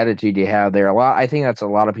appreciate that attitude you have there. I think that's a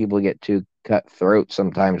lot of people get too cutthroat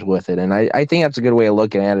sometimes with it, and I think that's a good way of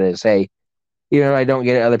looking at it. Is hey, I don't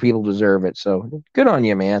get it, other people deserve it. So good on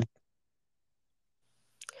you, man.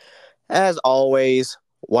 As always,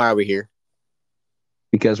 why are we here?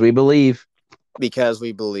 Because we believe. Because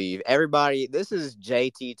we believe. Everybody, this is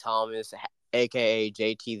JT Thomas, aka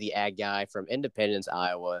JT the Ag Guy from Independence,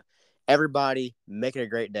 Iowa. Everybody, make it a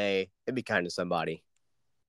great day and be kind to somebody.